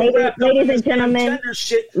guys are so wrapped up in this gender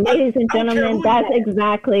shit. Ladies and gentlemen, that's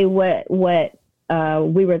exactly what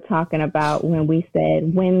we were talking about when we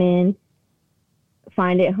said women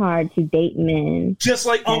find it hard to date men, just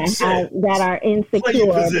like that are insecure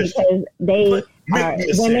because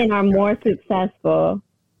women are more successful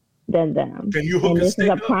than them. Can you hook a steak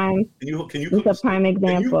up? Can you a prime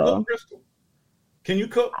example. Can you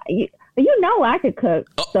cook? You know I could cook,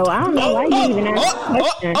 so I don't know why you even asked the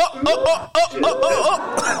question.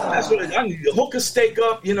 That's what I need. Hook a steak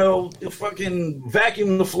up, fucking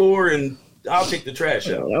vacuum the floor, and I'll take the trash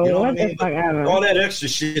out. You know what I mean? All that extra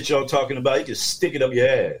shit y'all talking about, you can stick it up your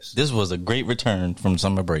ass. This was a great return from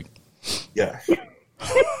summer break. Yeah.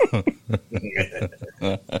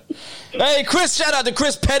 Hey, Chris! Shout out to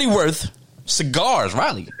Chris Pettyworth. Cigars,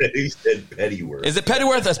 Riley. He said Pettyworth. Is it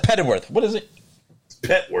Pettyworth? That's Pettyworth. What is it?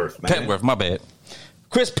 Petworth, man. Petworth, my bad.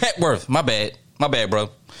 Chris Petworth, my bad. My bad, bro.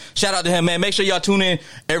 Shout out to him, man. Make sure y'all tune in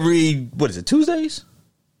every, Tuesdays?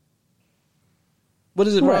 What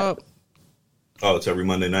is it, Rob? Oh, it's every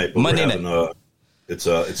Monday night. Monday night.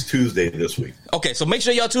 It's Tuesday this week. Okay, so make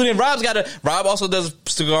sure y'all tune in. Rob also does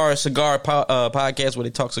cigar podcast where they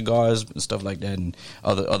talk cigars and stuff like that, and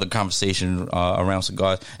other conversation around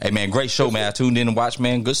cigars. Hey, man, great show, man. I tuned in and watched,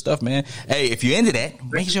 man. Good stuff, man. Hey, if you're into that,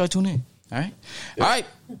 make sure you tune in. All right. All right.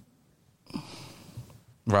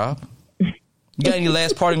 Rob, you got any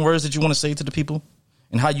last parting words that you want to say to the people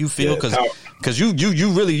and how you feel? Because you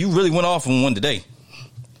really went off on one today.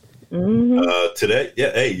 Today,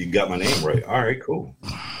 yeah, hey, you got my name right. All right, cool.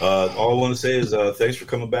 All I want to say is thanks for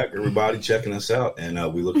coming back, everybody, checking us out,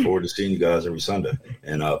 and we look forward to seeing you guys every Sunday.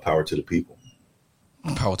 And power to the people.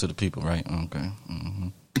 Power to the people, right? Okay. Mm-hmm.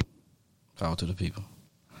 Power to the people.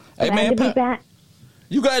 Hey, man,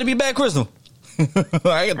 you glad to be back, Crystal?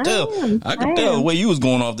 I can tell. I can tell the way you was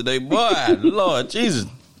going off today, boy. Lord Jesus.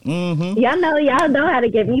 Mm-hmm. Y'all know how to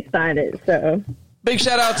get me started. So big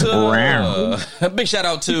shout out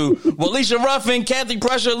to Alicia Ruffin, Kathy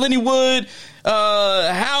Prussia, Lenny Wood,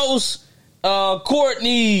 House,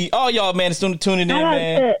 Courtney, all y'all, man, still tuning in,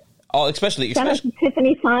 man. Especially shout out to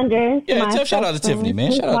Tiffany Saunders. Yeah, shout out to Tiffany,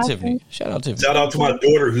 man. Shout out to Tiffany. Shout out to my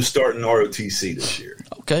daughter who's starting ROTC this year.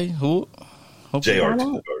 Okay, who?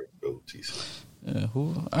 JROTC. Yeah,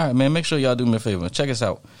 who? All right, man. Make sure y'all do me a favor. Check us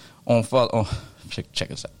out on check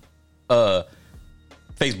us out.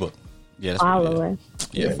 Facebook. Yeah, that's follow us.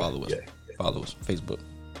 Yeah, follow us. Yeah. Follow us. Facebook.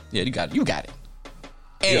 Yeah, you got it.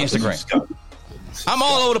 And Instagram. I'm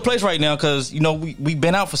all over the place right now because we've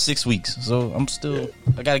been out for 6 weeks, so I'm still.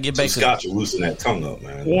 I got to get back to Scott. You're loosening that tongue up,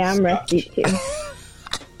 man. Yeah, I'm rusty too.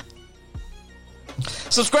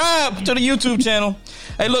 Subscribe to the YouTube channel.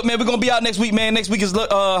 Hey, look, man, we're gonna be out next week, man. Next week is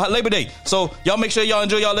Labor Day, so y'all make sure y'all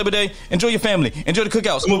enjoy y'all Labor Day. Enjoy your family. Enjoy the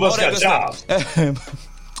cookouts. Some of us got jobs. and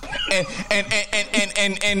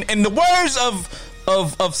the words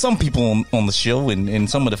of some people on the show and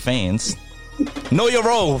some of the fans. Know your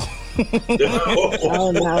role.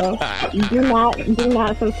 Oh no! Do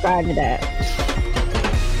not subscribe to that.